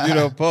 man. You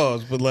know,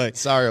 pause, but like,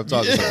 sorry, I'm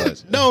talking so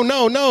much.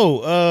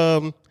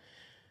 No.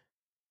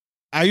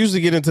 I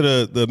usually get into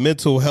the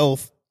mental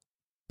health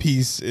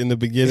piece in the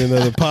beginning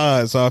of the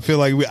pod, so I feel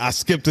like I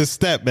skipped a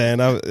step,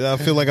 man. I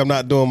feel like I'm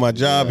not doing my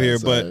job here,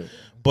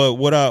 but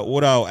what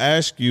I'll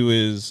ask you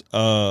is,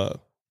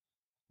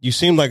 you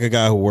seem like a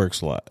guy who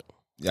works a lot.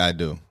 Yeah, I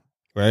do.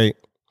 Right?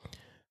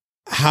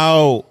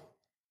 How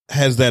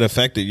has that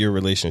affected your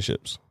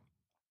relationships?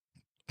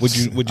 Would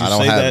you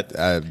say that?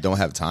 I don't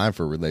have time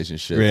for a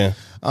relationship. Yeah.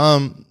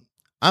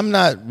 I'm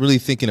not really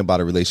thinking about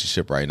a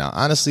relationship right now.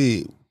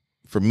 Honestly,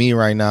 for me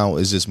right now,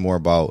 it's just more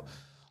about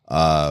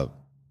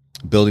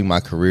building my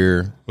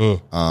career,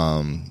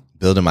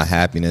 building my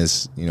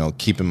happiness, you know,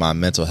 keeping my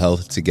mental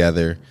health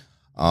together.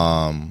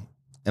 And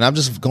I'm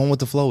just going with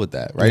the flow with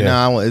that. Right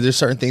now, there's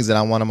certain things that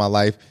I want in my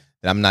life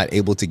that I'm not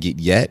able to get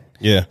yet.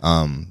 Yeah.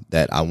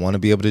 That I want to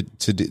be able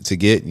to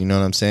get, you know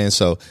what I'm saying?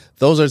 So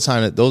those are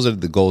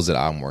the goals that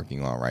I'm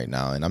working on right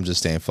now. And I'm just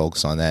staying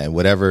focused on that. And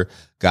whatever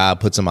God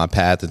puts in my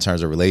path in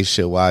terms of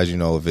relationship wise, you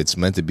know, if it's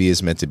meant to be,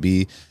 it's meant to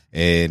be.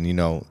 And, you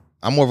know,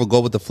 I'm more of a go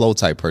with the flow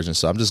type person.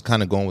 So I'm just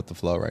kind of going with the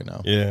flow right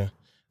now. Yeah.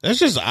 That's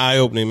just eye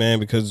opening, man,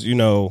 because, you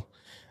know,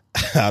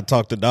 I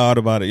talked to Dodd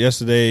about it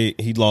yesterday.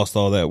 He lost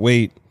all that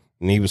weight.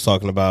 And he was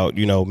talking about,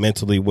 you know,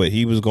 mentally what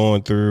he was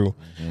going through.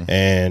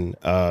 And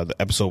the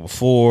episode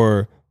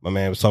before, my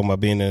man was talking about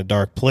being in a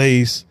dark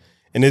place.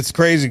 And it's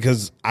crazy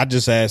because I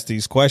just asked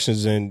these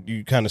questions and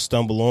you kind of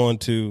stumble on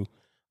to,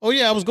 oh,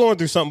 yeah, I was going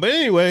through something. But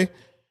anyway,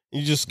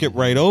 you just skip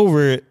right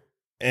over it.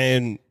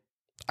 And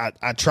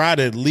I try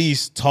to at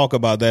least talk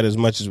about that as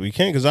much as we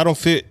can, because I don't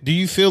feel, do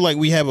you feel like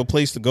we have a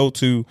place to go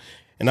to?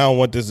 And I don't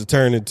want this to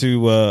turn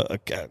into a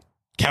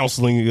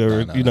counseling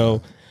or,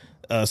 no.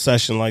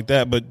 Session like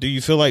that, but do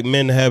you feel like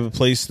men have a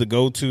place to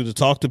go to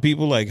talk to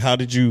people? Like,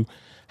 did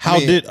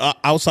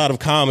outside of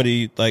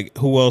comedy, like,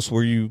 who else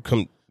were you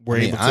able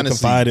to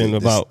confide in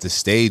about? The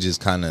stage is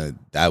kind of,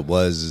 that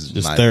was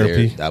just my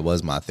therapy. That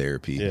was my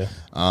therapy. Yeah.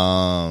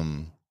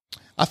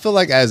 I feel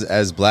like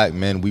as black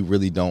men, we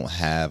really don't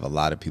have a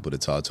lot of people to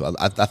talk to.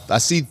 I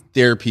see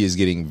therapy is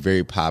getting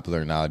very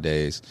popular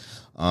nowadays,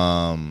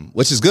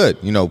 which is good.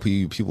 You know,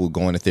 people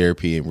going to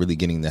therapy and really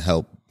getting the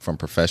help from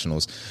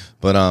professionals.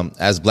 But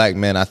as black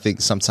men, I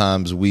think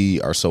sometimes we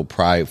are so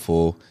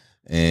prideful,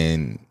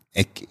 and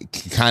it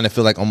can kind of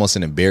feel like almost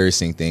an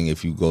embarrassing thing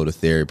if you go to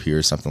therapy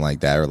or something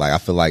like that. Or like, I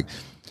feel like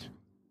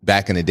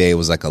back in the day it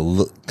was like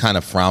a kind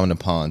of frowned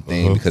upon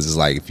thing, because it's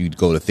like if you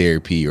go to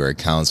therapy or a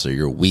counselor,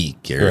 you're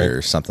weak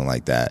or something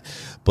like that.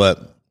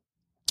 But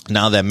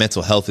now that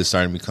mental health is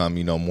starting to become,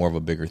 you know, more of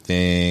a bigger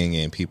thing,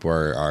 and people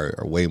are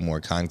way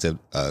more cognitive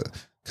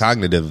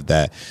of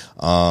that.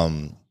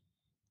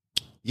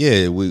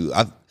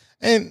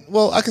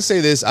 I can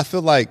say this. I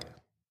feel like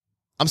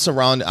I'm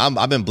surrounded.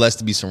 I've been blessed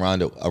to be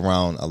surrounded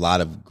around a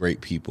lot of great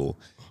people,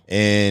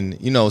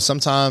 and you know,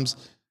 sometimes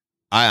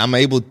I'm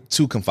able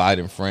to confide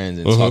in friends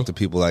and talk to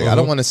people. Like I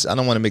don't want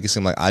to make it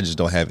seem like I just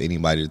don't have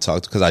anybody to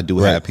talk to, because I do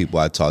have people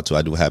I talk to.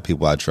 I do have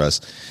people I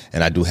trust,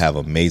 and I do have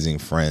amazing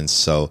friends.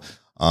 So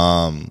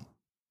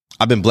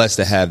I've been blessed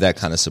to have that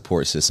kind of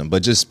support system.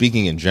 But just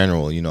speaking in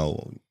general, you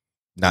know,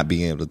 not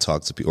being able to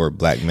talk to people, or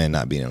black men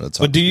not being able to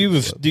talk. But do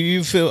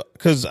you feel?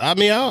 Because I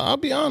mean, I'll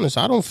be honest.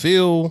 I don't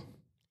feel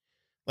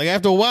like,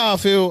 after a while,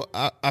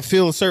 I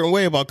feel a certain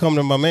way about coming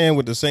to my man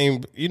with the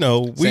same, you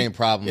know, same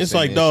problem. It's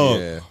like,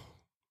 dog,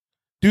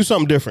 do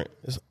something different,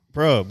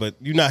 bro. But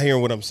you're not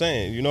hearing what I'm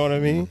saying. You know what I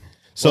mean?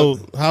 So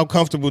how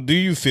comfortable do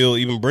you feel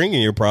even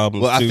bringing your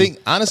problems? Well, I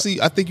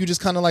think you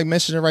just kind of like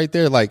mentioned it right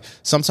there. Like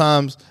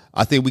sometimes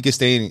I think we can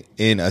stay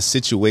in a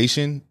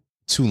situation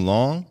too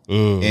long,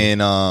 and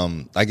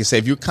like I say,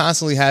 if you're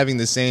constantly having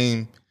the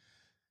same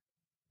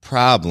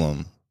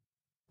problem,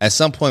 at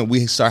some point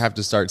we have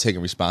to start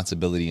taking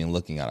responsibility and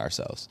looking at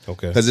ourselves.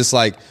 Okay, because it's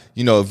like,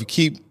 you know, if you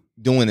keep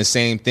doing the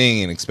same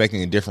thing and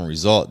expecting a different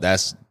result,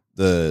 that's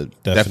the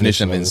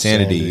definition of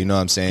insanity. You know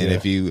what I'm saying? Yeah.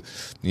 If you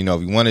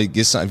want to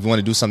get something, if you want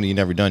to do something you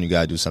never done, you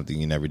got to do something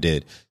you never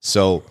did.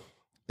 So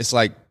it's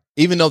like,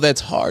 even though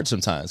that's hard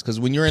sometimes, because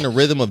when you're in a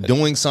rhythm of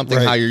doing something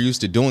how you're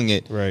used to doing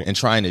it and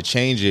trying to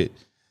change it,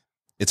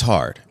 it's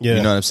hard. Yeah.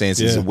 You know what I'm saying?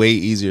 It's way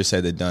easier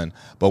said than done.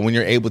 But when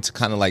you're able to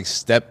kind of like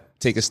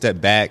take a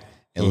step back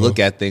and look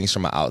at things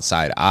from an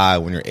outside eye,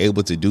 when you're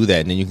able to do that,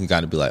 and then you can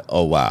kind of be like,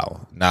 oh,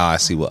 wow, now I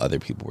see what other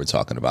people were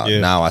talking about. Yeah.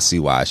 Now I see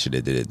why I should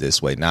have did it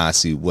this way. Now I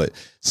see why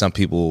some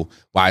people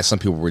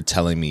were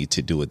telling me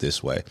to do it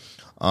this way.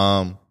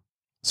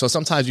 So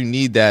sometimes you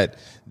need that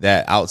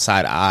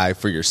outside eye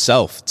for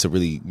yourself to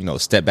really,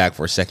 step back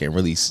for a second and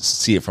really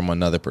see it from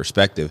another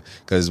perspective.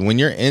 Because when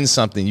you're in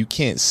something, you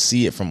can't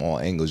see it from all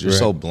angles. You're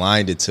so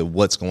blinded to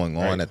what's going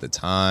on at the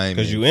time.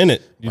 Because you're in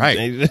it. You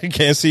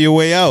can't see your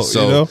way out.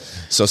 So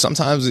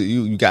sometimes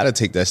you got to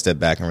take that step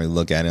back and really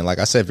look at it. And like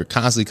I said, if you're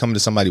constantly coming to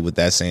somebody with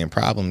that same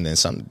problem, then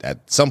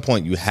at some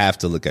point you have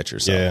to look at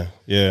yourself.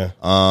 Yeah.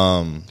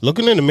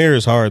 Looking in the mirror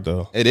is hard,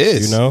 though. It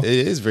is. It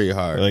is very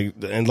hard.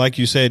 Like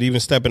you said, even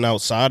stepping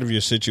outside of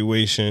your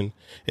situation,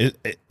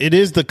 it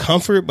is the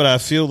comfort, but I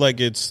feel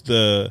like it's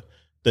the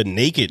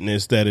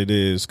nakedness that it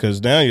is,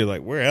 because now you're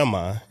like, where am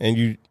I?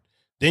 And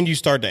then you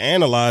start to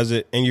analyze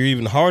it, and you're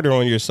even harder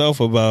on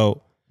yourself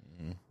about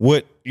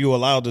what you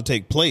allowed to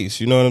take place.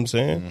 You know what I'm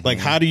saying? Like,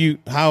 how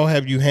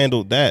have you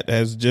handled that?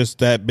 Has just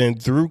that been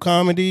through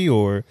comedy,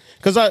 or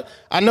because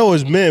I know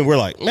as men we're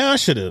like, man, I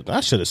should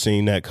have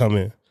seen that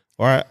coming,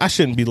 or I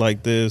shouldn't be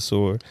like this,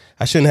 or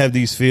I shouldn't have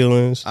these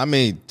feelings. I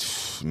mean,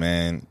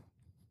 man,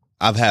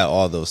 I've had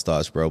all those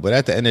thoughts, bro. But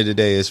at the end of the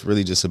day, it's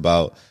really just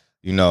about,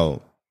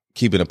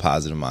 keeping a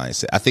positive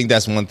mindset. I think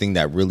that's one thing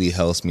that really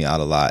helps me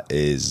out a lot,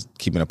 is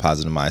keeping a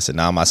positive mindset.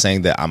 Now, I'm not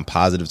saying that I'm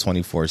positive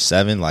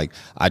 24/7. Like,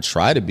 I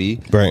try to be.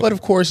 Right. But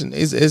of course,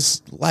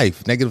 it's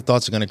life. Negative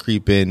thoughts are going to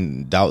creep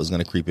in. Doubt is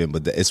going to creep in.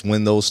 But it's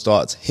when those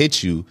thoughts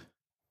hit you,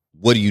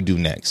 what do you do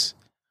next?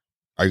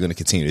 Are you going to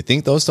continue to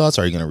think those thoughts?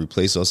 Or are you going to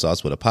replace those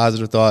thoughts with a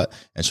positive thought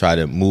and try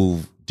to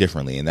move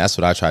differently? And that's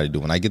what I try to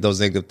do. When I get those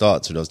negative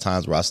thoughts, or those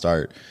times where I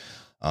start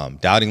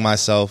doubting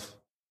myself,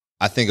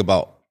 I think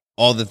about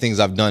all the things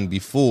I've done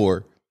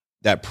before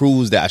that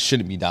proves that I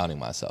shouldn't be doubting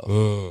myself.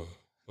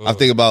 I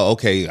think about,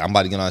 okay, I'm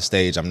about to get on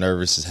stage. I'm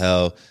nervous as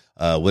hell.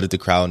 What if the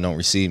crowd don't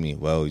receive me?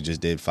 Well, you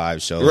just did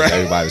 5 shows. Right.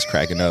 Everybody was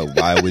cracking up.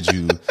 Why would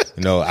you,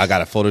 I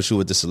got a photo shoot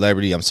with the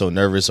celebrity. I'm so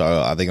nervous.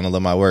 Are they going to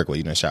love my work? Well,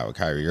 you done shot with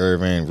Kyrie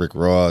Irving, Rick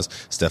Ross,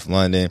 Steph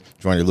London,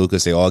 Jordan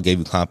Lucas. They all gave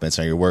you compliments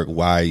on your work.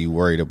 Why are you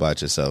worried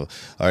about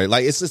yourself? All right.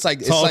 Like, it's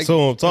like, talk to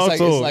him. It's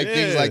like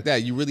things like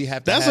that. You really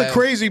have to. That's a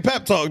crazy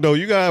pep talk, though.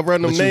 You got to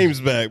run them names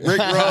back. Rick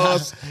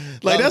Ross.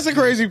 Like, that's a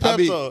crazy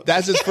pep talk.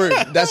 That's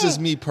just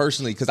me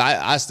personally. Cause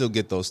I still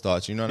get those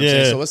thoughts. You know what I'm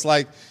saying? So it's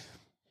like,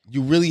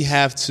 you really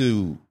have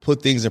to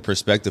put things in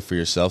perspective for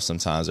yourself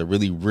sometimes, and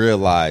really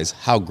realize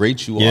how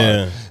great you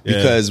are.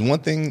 Because one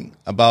thing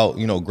about,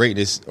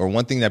 greatness, or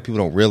one thing that people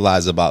don't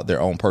realize about their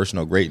own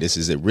personal greatness,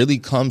 is it really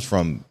comes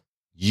from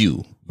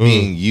you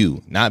being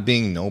you, not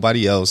being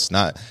nobody else,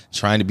 not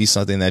trying to be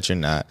something that you're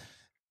not.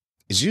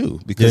 It's you,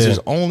 because there's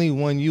only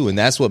one you. And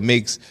that's what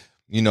makes,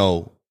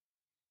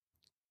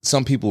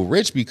 some people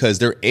rich, because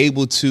they're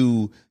able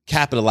to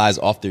capitalize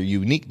off their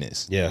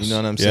uniqueness. Yes. You know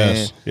what I'm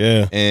saying?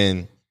 Yeah.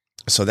 And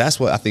so that's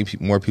what I think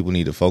more people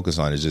need to focus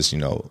on, is just,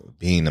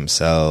 being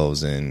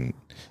themselves. And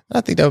I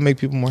think that would make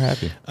people more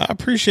happy. I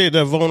appreciate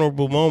that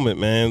vulnerable moment,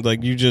 man.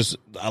 Like, you just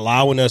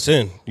allowing us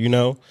in,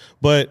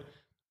 But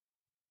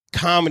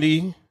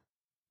comedy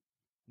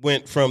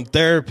went from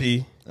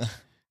therapy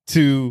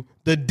to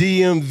the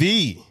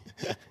DMV.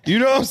 You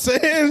know what I'm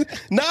saying?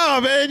 Nah,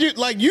 man,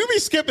 you be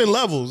skipping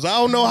levels. I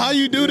don't know how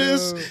you do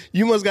this.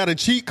 You must got a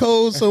cheat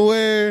code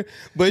somewhere.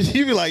 But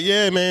you be like,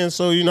 yeah, man,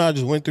 so, I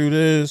just went through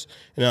this,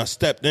 and I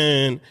stepped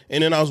in,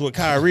 and then I was with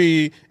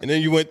Kyrie, and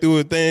then you went through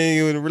a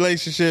thing with a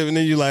relationship, and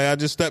then you like, I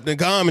just stepped in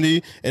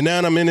comedy, and now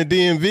I'm in the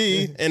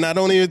DMV, and I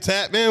don't even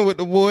tap in with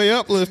the boy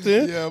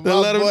uplifting.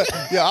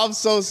 I'm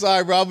so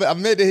sorry, bro. I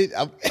meant to hit,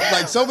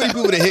 like, so many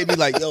people that hit me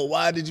like, yo,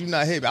 why did you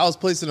not hit me? I was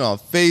placing it on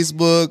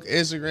Facebook,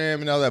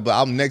 Instagram, and all that,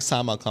 but next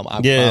time I come,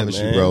 I promise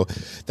you, bro.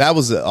 That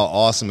was an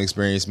awesome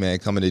experience, man,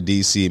 coming to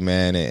DC,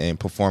 man, and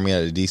performing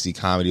at the DC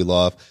Comedy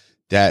Loft.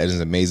 That is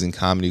an amazing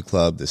comedy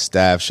club. The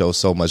staff shows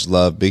so much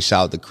love. Big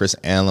shout out to Chris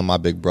Allen, my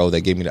big bro,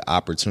 that gave me the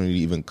opportunity to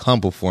even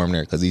come perform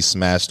there, because he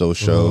smashed those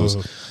shows.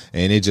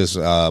 And it just,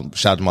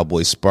 shout out to my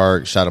boy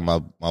Spark, shout out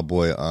to my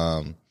boy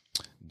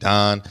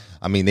Don.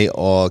 I mean, they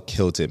all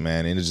killed it,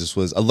 man. And it just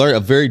was a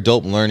very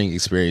dope learning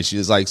experience.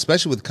 It's like,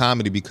 especially with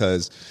comedy,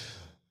 because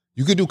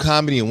you could do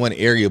comedy in one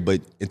area,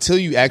 but until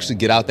you actually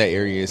get out that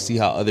area and see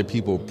how other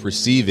people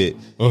perceive it,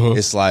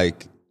 it's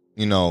like,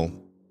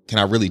 can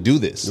I really do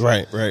this?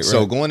 Right.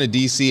 So going to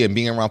DC and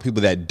being around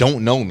people that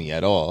don't know me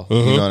at all, you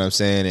know what I'm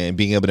saying, and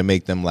being able to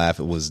make them laugh,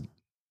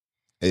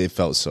 it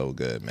felt so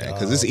good, man.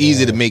 Because it's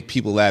easy to make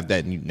people laugh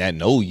that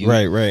know you,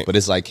 right. But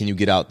it's like, can you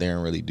get out there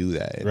and really do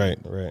that? Right.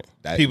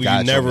 People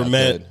you never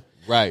met.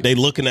 Right. They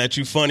looking at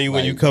you funny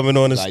when you coming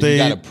on the stage.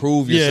 You got to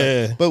prove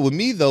yourself. Yeah. But with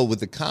me though, with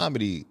the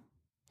comedy,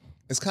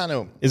 it's kind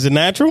of. Is it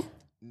natural?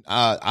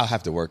 I'll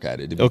have to work at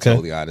it, to be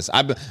totally honest.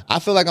 I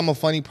feel like I'm a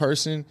funny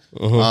person,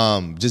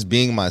 just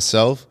being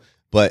myself.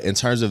 But in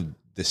terms of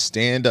the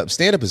stand up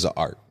is an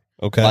art.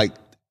 Okay. Like,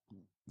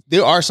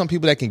 there are some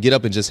people that can get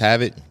up and just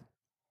have it.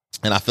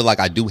 And I feel like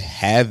I do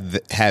have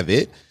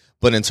it.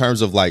 But in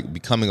terms of like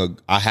becoming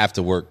I have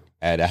to work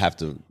at it. I have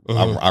to,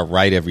 I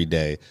write every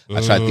day.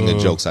 I try to think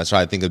of jokes. I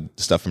try to think of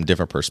stuff from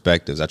different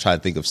perspectives. I try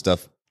to think of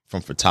stuff from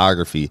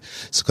photography,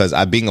 because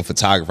being a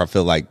photographer, I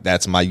feel like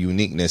that's my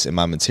uniqueness in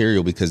my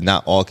material, because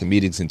not all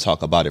comedians can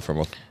talk about it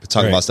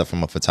about stuff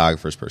from a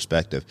photographer's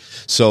perspective.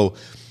 So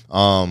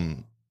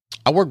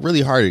I work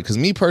really hard at it, because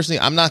me personally,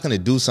 I'm not going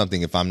to do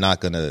something if I'm not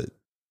going to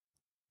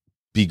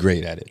be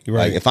great at it.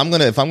 Right. Like if I'm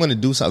gonna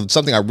do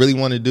something I really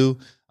want to do,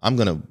 I'm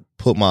gonna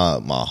put my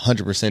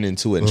 100%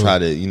 into it and try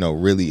to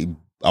really.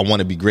 I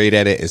want to be great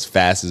at it as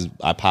fast as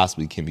I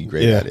possibly can be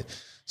great at it.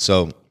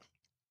 So,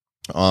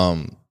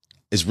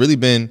 it's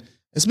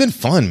been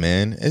fun,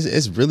 man.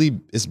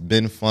 It's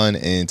been fun,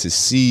 and to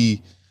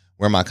see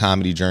where my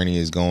comedy journey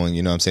is going.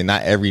 You know what I'm saying?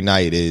 Not every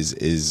night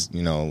is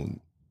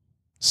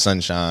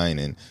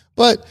sunshine,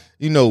 but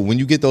when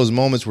you get those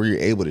moments where you're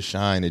able to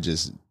shine,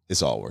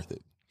 it's all worth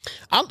it.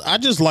 I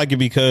just like it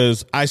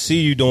because I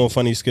see you doing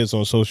funny skits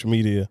on social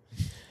media.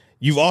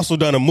 You've also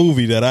done a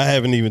movie that I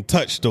haven't even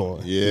touched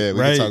on. Yeah, we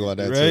can talk about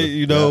that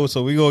too.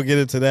 So we're gonna get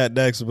into that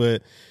next,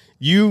 but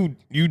you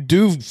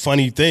do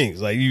funny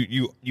things. Like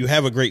you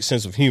have a great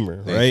sense of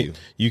humor, right?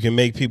 You can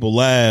make people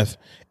laugh,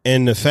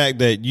 and the fact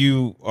that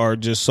you are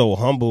just so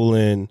humble,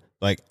 and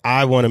like,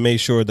 I want to make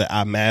sure that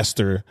I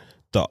master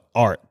the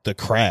art, the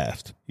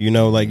craft,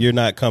 like you're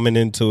not coming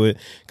into it.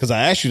 Cause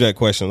I asked you that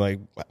question, like,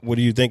 what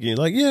do you think? You're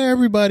like, yeah,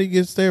 everybody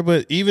gets there.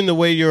 But even the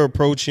way you're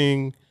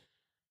approaching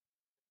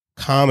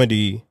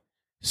comedy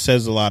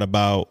says a lot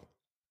about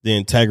the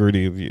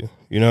integrity of you.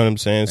 You know what I'm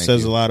saying? It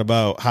says a lot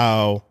about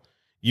how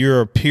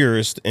you're a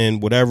purist in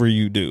whatever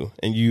you do.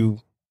 And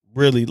you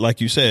really, like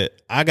you said,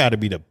 I got to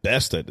be the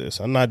best at this.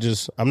 I'm not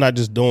just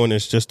doing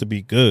this just to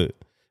be good.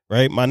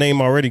 Right? My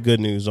name already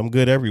good news. I'm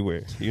good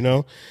everywhere,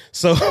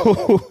 So,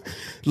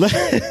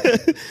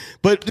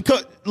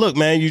 but look,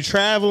 man, you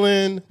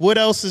traveling. What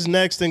else is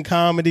next in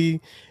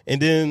comedy?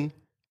 And then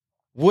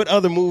what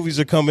other movies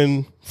are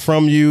coming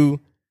from you?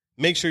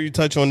 Make sure you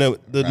touch on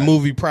the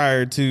movie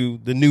prior to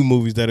the new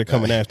movies that are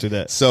coming after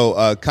that.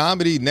 So,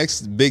 comedy,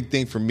 next big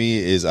thing for me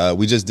is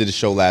we just did a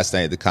show last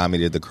night at the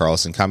Comedy at the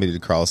Carlson. Comedy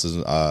at the Carlson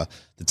is the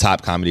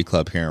top comedy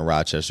club here in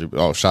Rochester.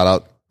 Oh, shout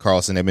out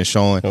Carlson. They've been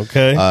showing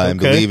and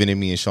believing in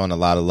me and showing a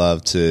lot of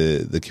love to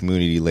the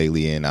community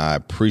lately, and I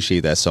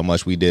appreciate that so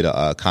much. We did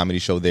a comedy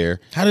show there.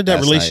 How did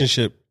that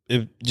relationship,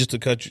 just to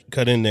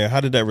cut in there,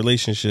 how did that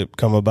relationship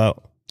come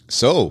about?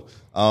 So,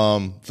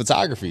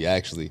 photography,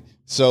 actually.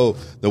 So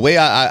the way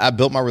I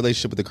built my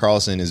relationship with the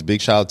Carlson is big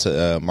shout out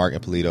to Mark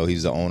Ippolito.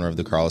 He's the owner of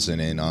the Carlson,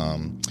 and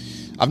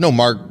I've known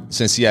Mark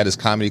since he had his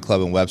comedy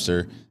club in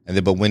Webster,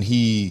 but when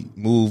he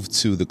moved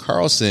to the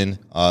Carlson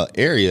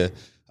area,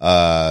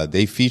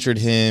 they featured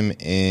him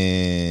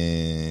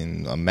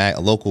in a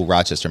local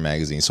Rochester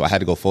magazine, so I had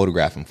to go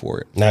photograph him for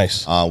it.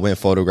 Nice. Went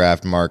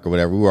photographed Mark or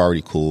whatever. We were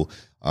already cool.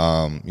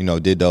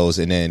 Did those,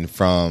 and then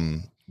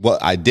from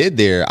what I did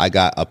there, I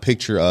got a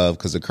picture of,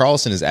 because the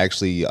Carlson is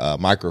actually a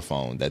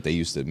microphone that they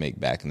used to make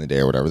back in the day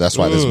or whatever. That's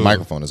why this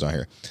microphone is on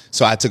here.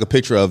 So I took a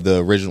picture of one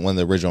of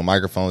the original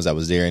microphones that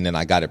was there, and then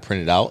I got it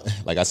printed out.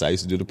 Like I said, I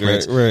used to do the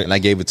prints, and I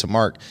gave it to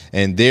Mark.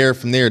 And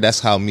from there, that's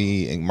how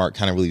me and Mark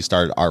kind of really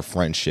started our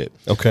friendship.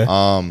 Okay.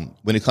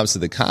 When it comes to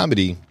the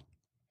comedy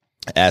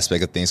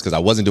aspect of things, because I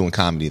wasn't doing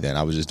comedy then,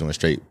 I was just doing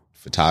straight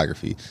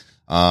photography.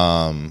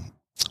 I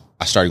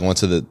started going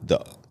to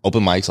the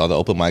open mics, all the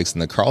open mics,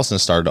 and the Carlson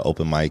started the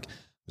open mic. I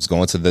was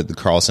going to the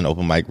Carlson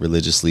open mic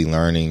religiously,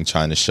 learning,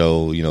 trying to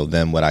show,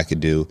 them what I could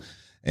do.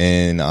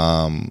 And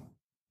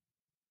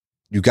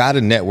you got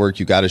to network,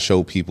 you got to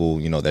show people,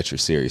 that you're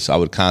serious. So I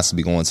would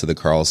constantly be going to the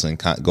Carlson,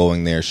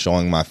 going there,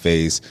 showing my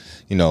face,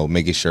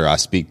 making sure I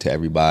speak to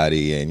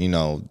everybody,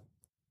 and,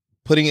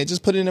 putting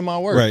it in my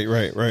work.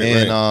 Right.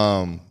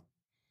 And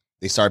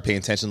they started paying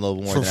attention a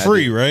little more. For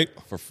free, right?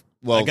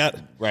 Well, I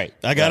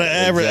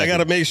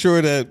gotta make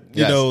sure that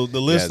the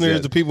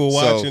listeners, the people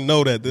watching,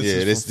 know that this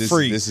is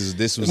free.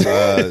 This was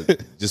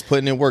just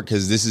putting in work,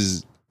 because this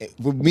is,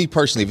 for me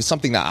personally, if it's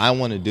something that I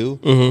want to do,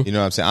 you know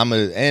what I'm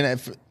saying.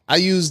 I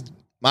used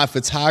my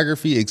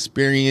photography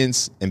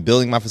experience and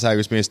building my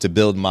photography experience to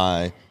build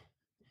my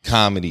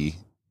comedy,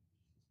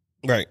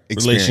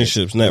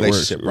 relationships,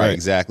 networks, right?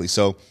 Exactly.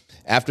 So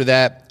after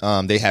that,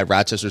 they had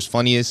Rochester's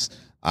Funniest.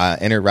 I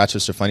entered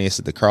Rochester Funniest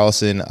at the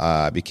Carlson.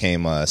 I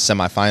became a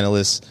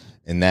semifinalist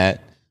in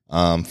that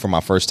for my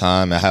first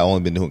time. I had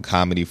only been doing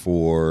comedy I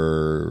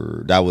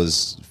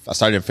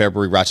started in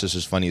February.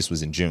 Rochester's Funniest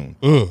was in June.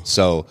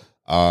 So,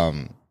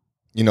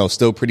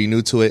 still pretty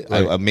new to it.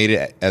 Right. I made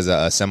it as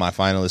a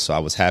semifinalist, so I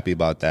was happy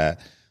about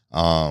that.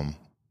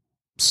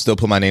 Still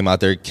put my name out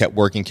there, kept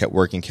working.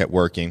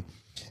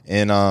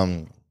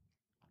 And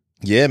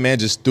Yeah, man,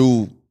 just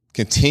through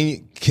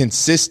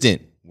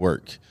consistent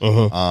work.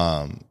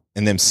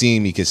 And them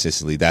seeing me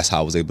consistently, that's how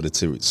I was able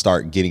to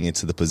start getting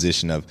into the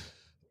position of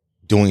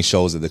doing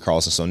shows at the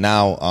Carlson. So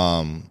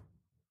now,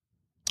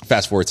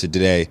 fast forward to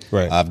today,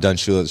 Right. I've done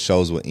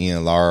shows with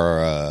Ian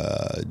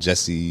Lara,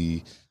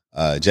 Jesse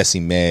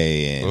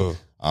May, and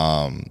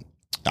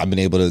I've been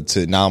able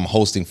to now I'm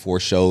hosting 4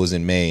 shows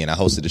in May, and I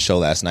hosted a show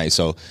last night.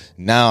 So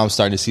now I'm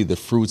starting to see the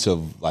fruits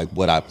of like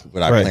what I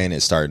Right. planted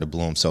starting to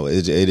bloom. So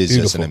it is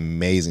just an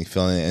amazing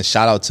feeling. And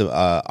shout out to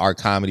our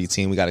comedy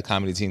team. We got a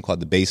comedy team called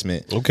The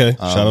Basement. Okay.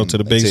 Shout out to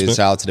The Basement.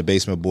 Shout out to The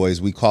Basement boys.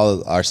 We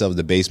call ourselves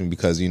The Basement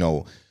because,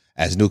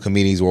 as new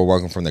comedians, we're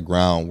working from the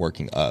ground,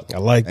 working up. I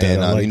like that.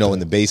 And I like that. in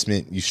the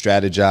basement, you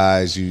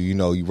strategize.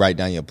 You write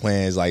down your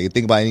plans. Like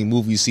think about any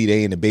movie you see,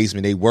 they in the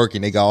basement, they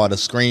working, they got all the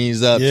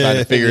screens up, trying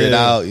to figure it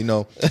out. And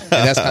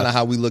that's kind of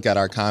how we look at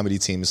our comedy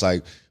team. It's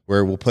like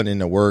where we'll put in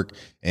the work.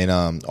 And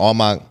all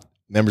my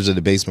members of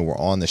The Basement were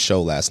on the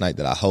show last night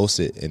that I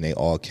hosted, and they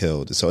all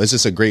killed. So it's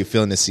just a great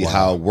feeling to see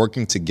how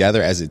working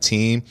together as a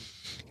team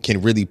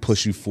can really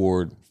push you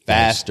forward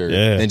faster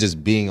than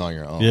just being on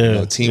your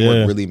own.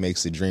 Teamwork really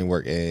makes the dream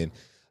work. And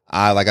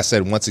like I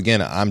said, once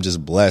again, I'm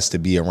just blessed to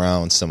be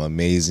around some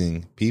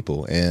amazing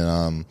people.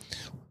 And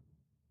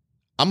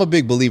I'm a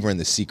big believer in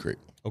The Secret.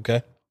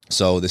 Okay.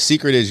 So The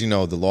Secret is,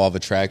 the law of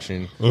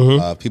attraction.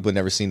 People have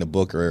never seen the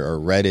book or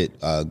read it.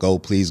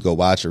 Please go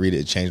watch it, read it.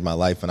 It changed my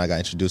life when I got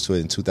introduced to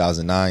it in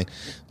 2009.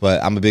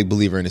 But I'm a big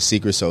believer in The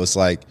Secret. So it's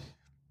like,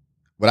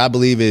 what I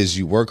believe is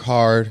you work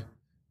hard,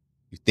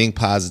 you think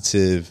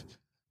positive,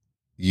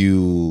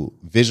 you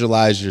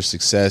visualize your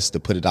success to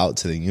put it out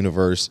to the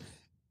universe.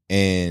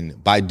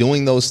 And by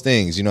doing those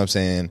things, you know what I'm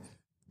saying?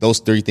 Those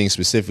 3 things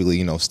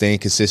specifically, staying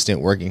consistent,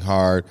 working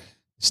hard,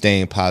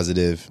 staying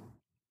positive,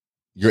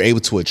 you're able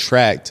to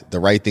attract the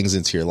right things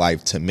into your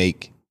life to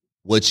make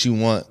what you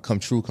want come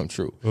true.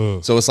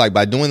 So it's like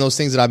by doing those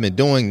things that I've been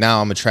doing,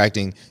 now I'm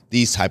attracting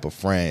these type of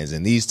friends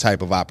and these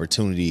type of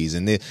opportunities,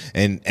 and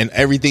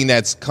everything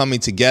that's coming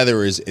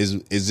together is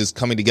just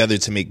coming together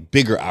to make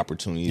bigger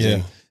opportunities. Yeah.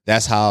 And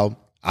that's how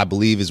I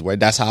believe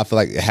that's how I feel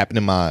like it happened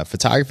in my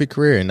photography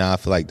career, and now I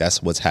feel like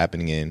that's what's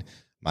happening in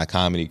my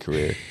comedy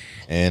career.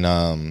 And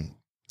I'm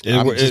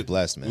just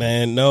blessed, man.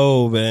 Man,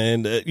 no,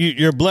 man,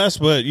 you're blessed,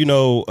 but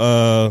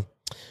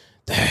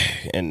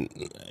and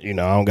I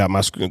don't got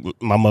my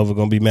mother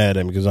gonna be mad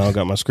at me because I don't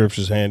got my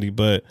scriptures handy,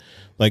 but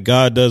like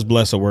God does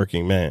bless a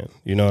working man.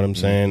 You know what I'm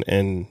saying?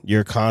 And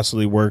you're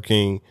constantly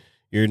working.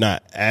 You're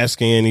not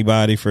asking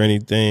anybody for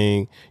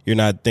anything. You're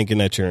not thinking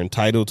that you're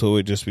entitled to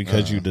it just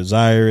because you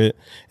desire it.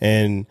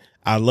 And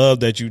I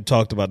love that you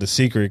talked about The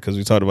Secret, because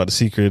we talked about The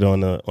Secret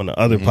on the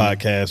other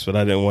podcast, but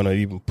I didn't want to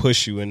even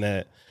push you in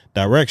that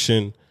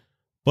direction.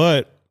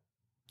 But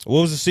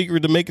what was the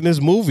secret to making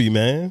this movie,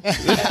 man?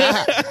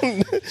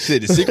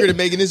 Shit, the secret of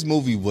making this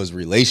movie was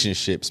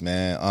relationships,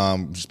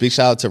 man. Big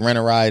shout out to Rent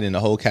a Ride and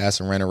the whole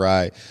cast of Rent a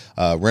Ride.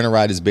 Rent a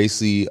Ride is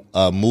basically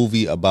a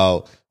movie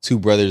about 2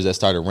 brothers that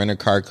started a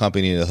rent-a-car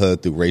company in the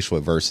hood through racial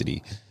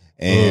adversity.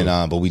 And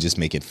but we just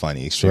make it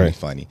funny, extremely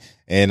funny.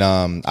 And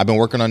I've been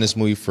working on this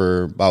movie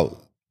for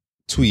about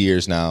 2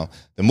 years now.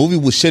 The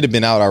movie should have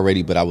been out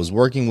already, but I was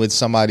working with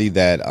somebody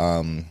that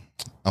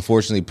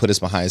unfortunately put us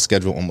behind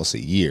schedule almost a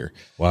year.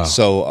 Wow.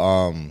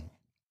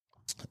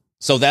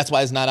 So that's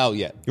why it's not out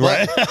yet.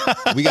 But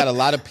we got a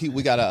lot of people.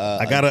 We got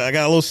I got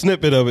a little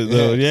snippet of it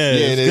though. Yeah,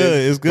 it's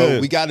good. It's good.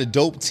 But we got a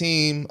dope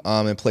team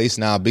in place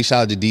now. Big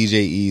shout out to DJ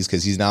Ease,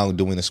 because he's now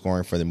doing the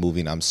scoring for the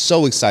movie, and I'm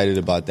so excited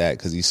about that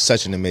because he's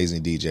such an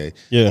amazing DJ.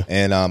 Yeah.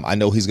 And I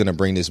know he's gonna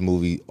bring this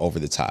movie over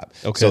the top.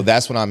 Okay. So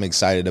that's what I'm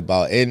excited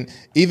about. And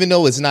even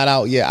though it's not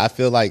out yet, I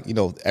feel like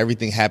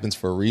everything happens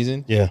for a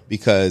reason. Yeah.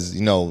 Because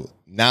now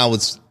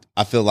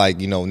I feel like,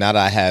 now that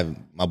I have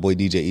my boy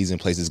DJ Ease in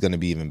place, it's going to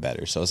be even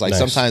better. So it's like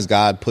sometimes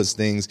God puts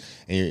things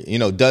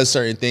and, does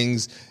certain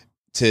things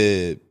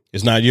to...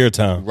 It's not your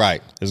time.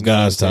 Right. It's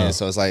God's time.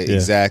 So it's like,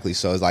 exactly.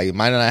 So it's like, it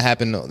might not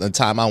happen the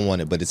time I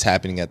want it, but it's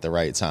happening at the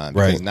right time.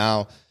 Right. Because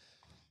now,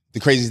 the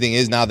crazy thing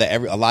is now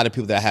that a lot of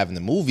people that I have in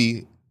the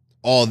movie,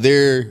 all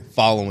their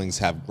followings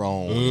have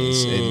grown. And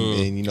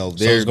so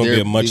it's going to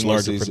be a much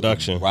larger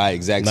production. Right,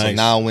 exactly. Nice. So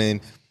now when...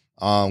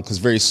 because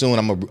very soon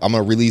I'm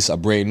gonna release a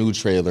brand new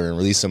trailer and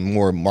release some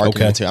more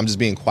marketing material. I'm just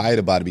being quiet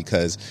about it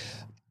because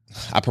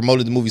I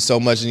promoted the movie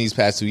so much in these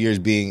past 2 years,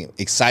 being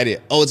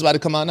excited. Oh, it's about to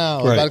come out now.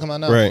 It's about to come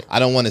out now. Right. I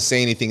don't want to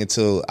say anything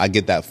until I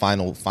get that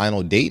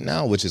final date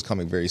now, which is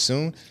coming very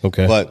soon.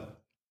 Okay. But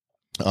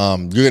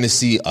you're gonna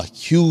see a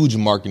huge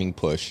marketing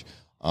push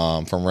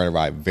from Rent a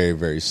Ride very,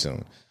 very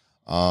soon.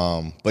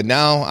 But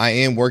now I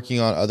am working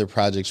on other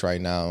projects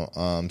right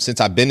now. Since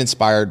I've been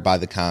inspired by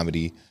the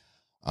comedy.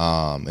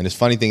 And the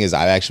funny thing is,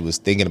 I actually was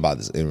thinking about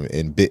this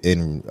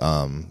in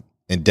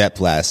depth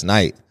last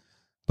night.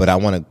 But I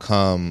want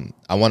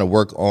to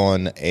work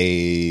on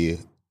a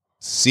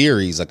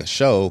series, like a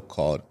show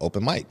called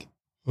Open Mic,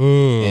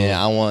 and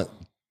I want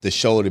the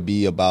show to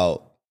be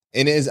about,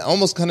 and it's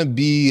almost gonna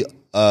be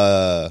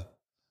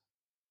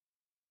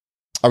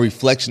a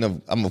reflection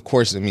of, of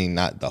course, I mean,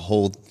 not the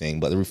whole thing,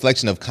 but the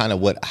reflection of kind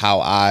of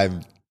how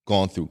I've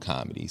gone through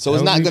comedy. So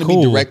it's not going to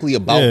be directly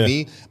about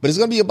me, but it's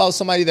going to be about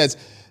somebody that's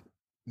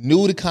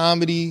new to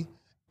comedy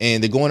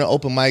and they're going to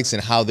open mics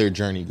and how their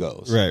journey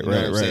goes. Right.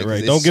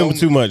 Don't give them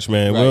too much,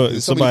 man.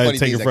 Right. Somebody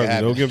take it from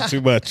you. Don't give them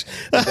too much.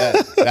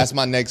 That's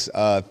my next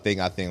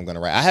thing I think I'm going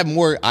to write. I have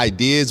more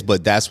ideas,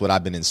 but that's what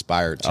I've been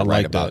inspired to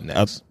write about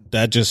next.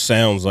 That just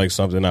sounds like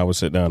something I would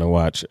sit down and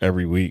watch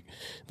every week.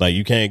 Like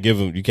you can't give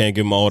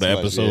them all the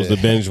episodes to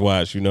binge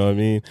watch. You know what I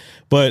mean?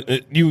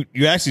 But you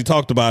actually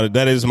talked about it.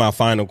 That is my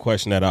final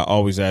question that I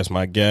always ask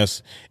my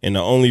guests, and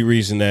the only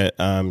reason that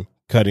I'm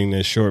cutting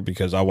this short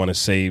because I want to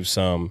save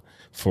some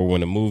for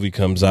when the movie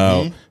comes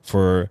out.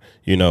 For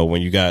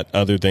when you got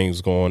other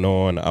things going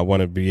on, I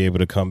want to be able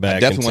to come back. I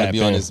definitely want to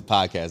be on this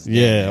podcast.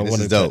 Yeah,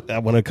 I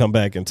want to come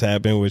back and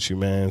tap in with you,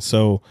 man.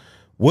 So,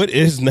 what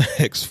is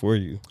next for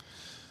you?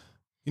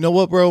 You know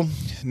what, bro?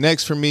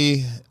 Next for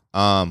me,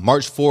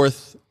 March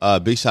 4th,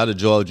 big shout out to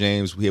Joel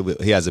James.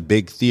 He has a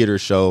big theater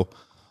show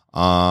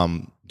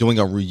doing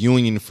a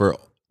reunion for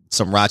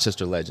some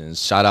Rochester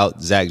legends. Shout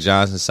out Zach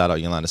Johnson. Shout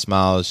out Yolanda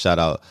Smiles. Shout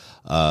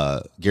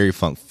out Gary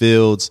Funk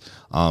Fields.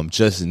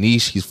 Justin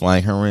Niche, he's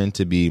flying her in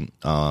to be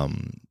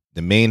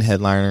the main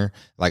headliner.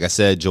 Like I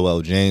said,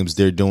 Joel James.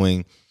 They're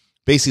doing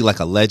basically like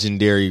a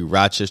legendary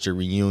Rochester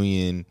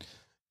reunion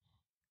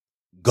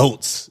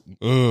GOATs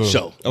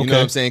show. You know what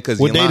I'm saying?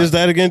 What date is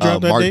that again?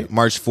 Drop that date?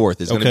 March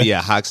 4th. It's going to be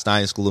at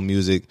Hochstein School of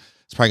Music.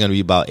 It's probably going to be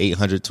about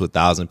 800 to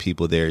 1,000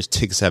 people there.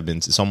 Tickets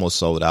it's almost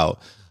sold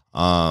out.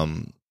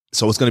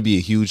 So it's going to be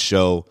a huge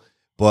show,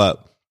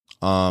 but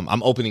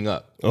I'm opening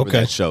up for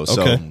that show.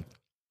 So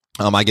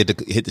I get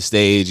to hit the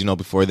stage,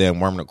 before then,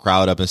 warming the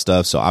crowd up and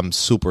stuff. So I'm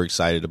super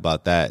excited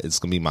about that. It's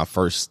going to be my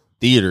first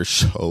theater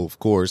show, of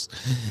course.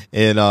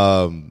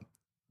 And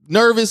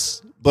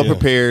nervous, but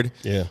prepared.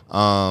 Yeah.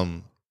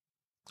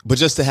 But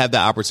just to have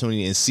that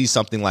opportunity and see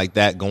something like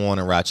that go on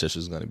in Rochester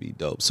is going to be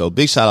dope. So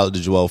big shout out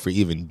to Joel for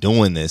even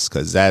doing this,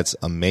 because that's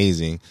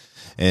amazing.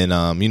 And,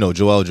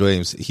 Joel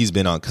James, he's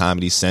been on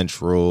Comedy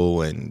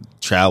Central and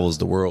travels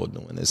the world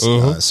doing this.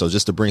 So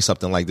just to bring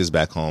something like this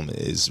back home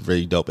is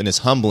very dope. And it's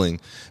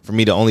humbling for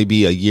me to only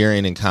be a year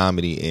in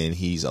comedy, and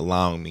he's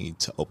allowing me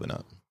to open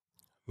up.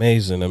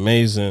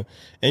 Amazing.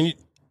 And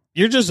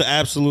you're just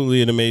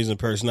absolutely an amazing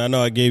person. I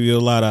know I gave you a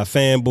lot of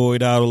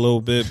fanboyed out a little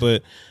bit,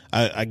 but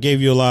I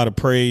gave you a lot of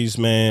praise,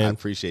 man. I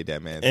appreciate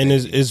that, man. And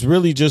it's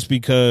really just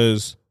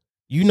because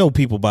you know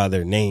people by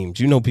their names.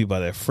 You know people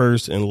by their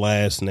first and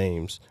last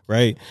names,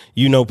 right?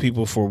 You know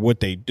people for what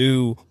they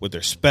do, what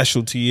their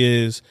specialty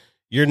is.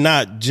 You're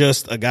not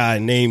just a guy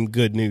named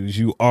Good News.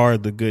 You are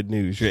the good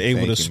news. You're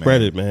able to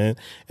spread it, man.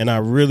 And I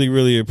really,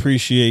 really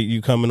appreciate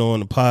you coming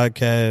on the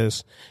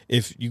podcast.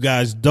 If you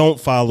guys don't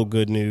follow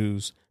Good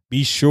News,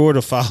 be sure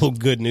to follow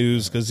Good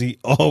News, because he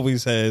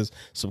always has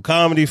some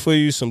comedy for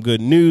you, some good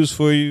news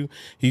for you.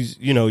 He's,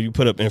 you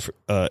put up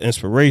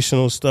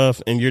inspirational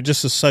stuff, and you're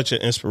just such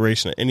an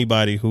inspiration to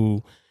anybody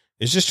who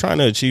is just trying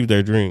to achieve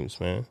their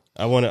dreams, man.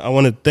 I want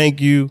to thank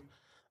you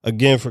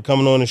again for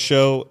coming on the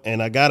show,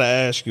 and I got to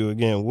ask you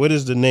again, what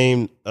is the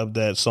name of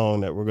that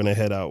song that we're going to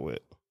head out with?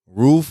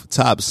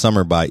 Rooftop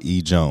Summer by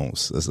E.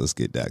 Jones. Let's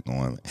get that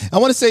going. I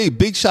want to say a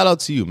big shout out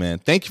to you, man.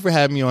 Thank you for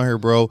having me on here,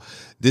 bro.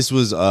 This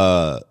was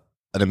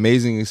an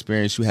amazing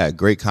experience. You had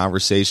great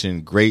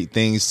conversation, great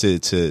things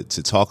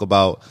to talk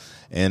about,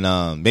 and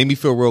made me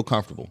feel real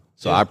comfortable.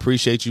 So I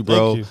appreciate you,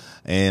 bro. You.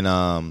 And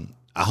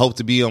I hope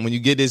to be on when you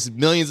get this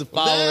millions of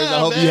followers. I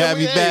hope you have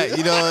me back.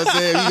 You know what I'm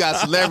saying? You got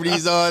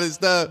celebrities on and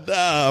stuff.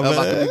 I'm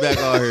about to be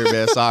back on here,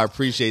 man. So I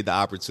appreciate the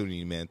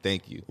opportunity, man.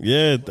 Thank you.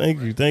 Yeah,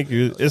 thank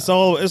you. It's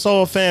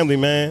all family,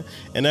 man.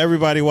 And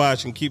everybody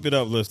watching, keep it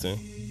uplifting.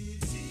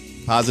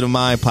 Positive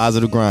mind,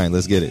 positive grind.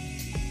 Let's get it.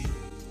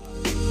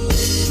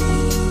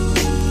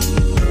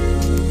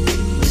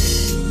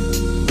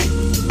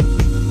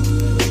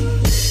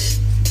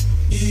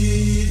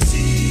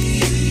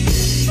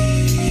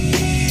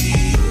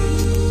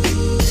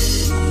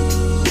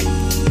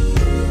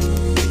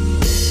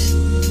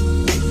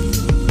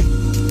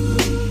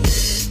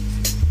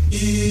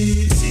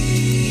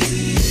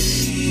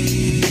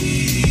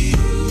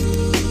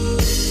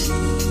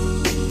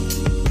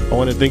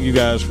 I want to thank you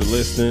guys for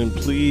listening.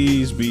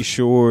 Please be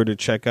sure to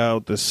check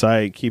out the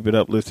site,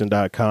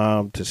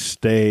 keepituplifting.com, to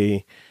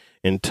stay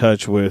in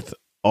touch with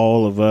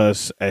all of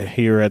us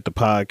here at the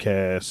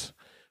podcast.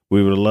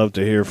 We would love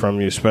to hear from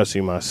you,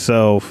 especially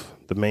myself,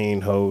 the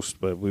main host,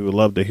 but we would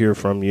love to hear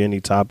from you, any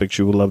topics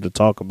you would love to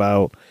talk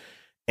about.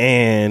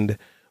 And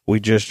we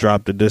just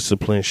dropped the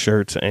Discipline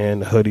shirts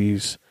and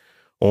hoodies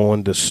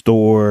on the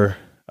store.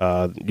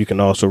 You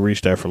can also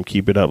reach that from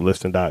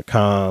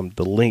keepituplifting.com.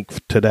 The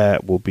link to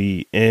that will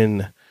be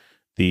in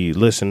the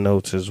listen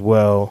notes as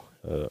well.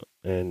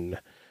 And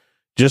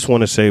just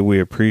want to say we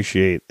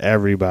appreciate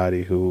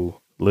everybody who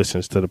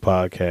listens to the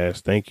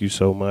podcast. Thank you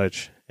so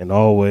much. And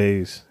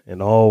always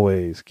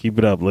keep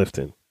it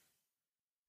uplifting.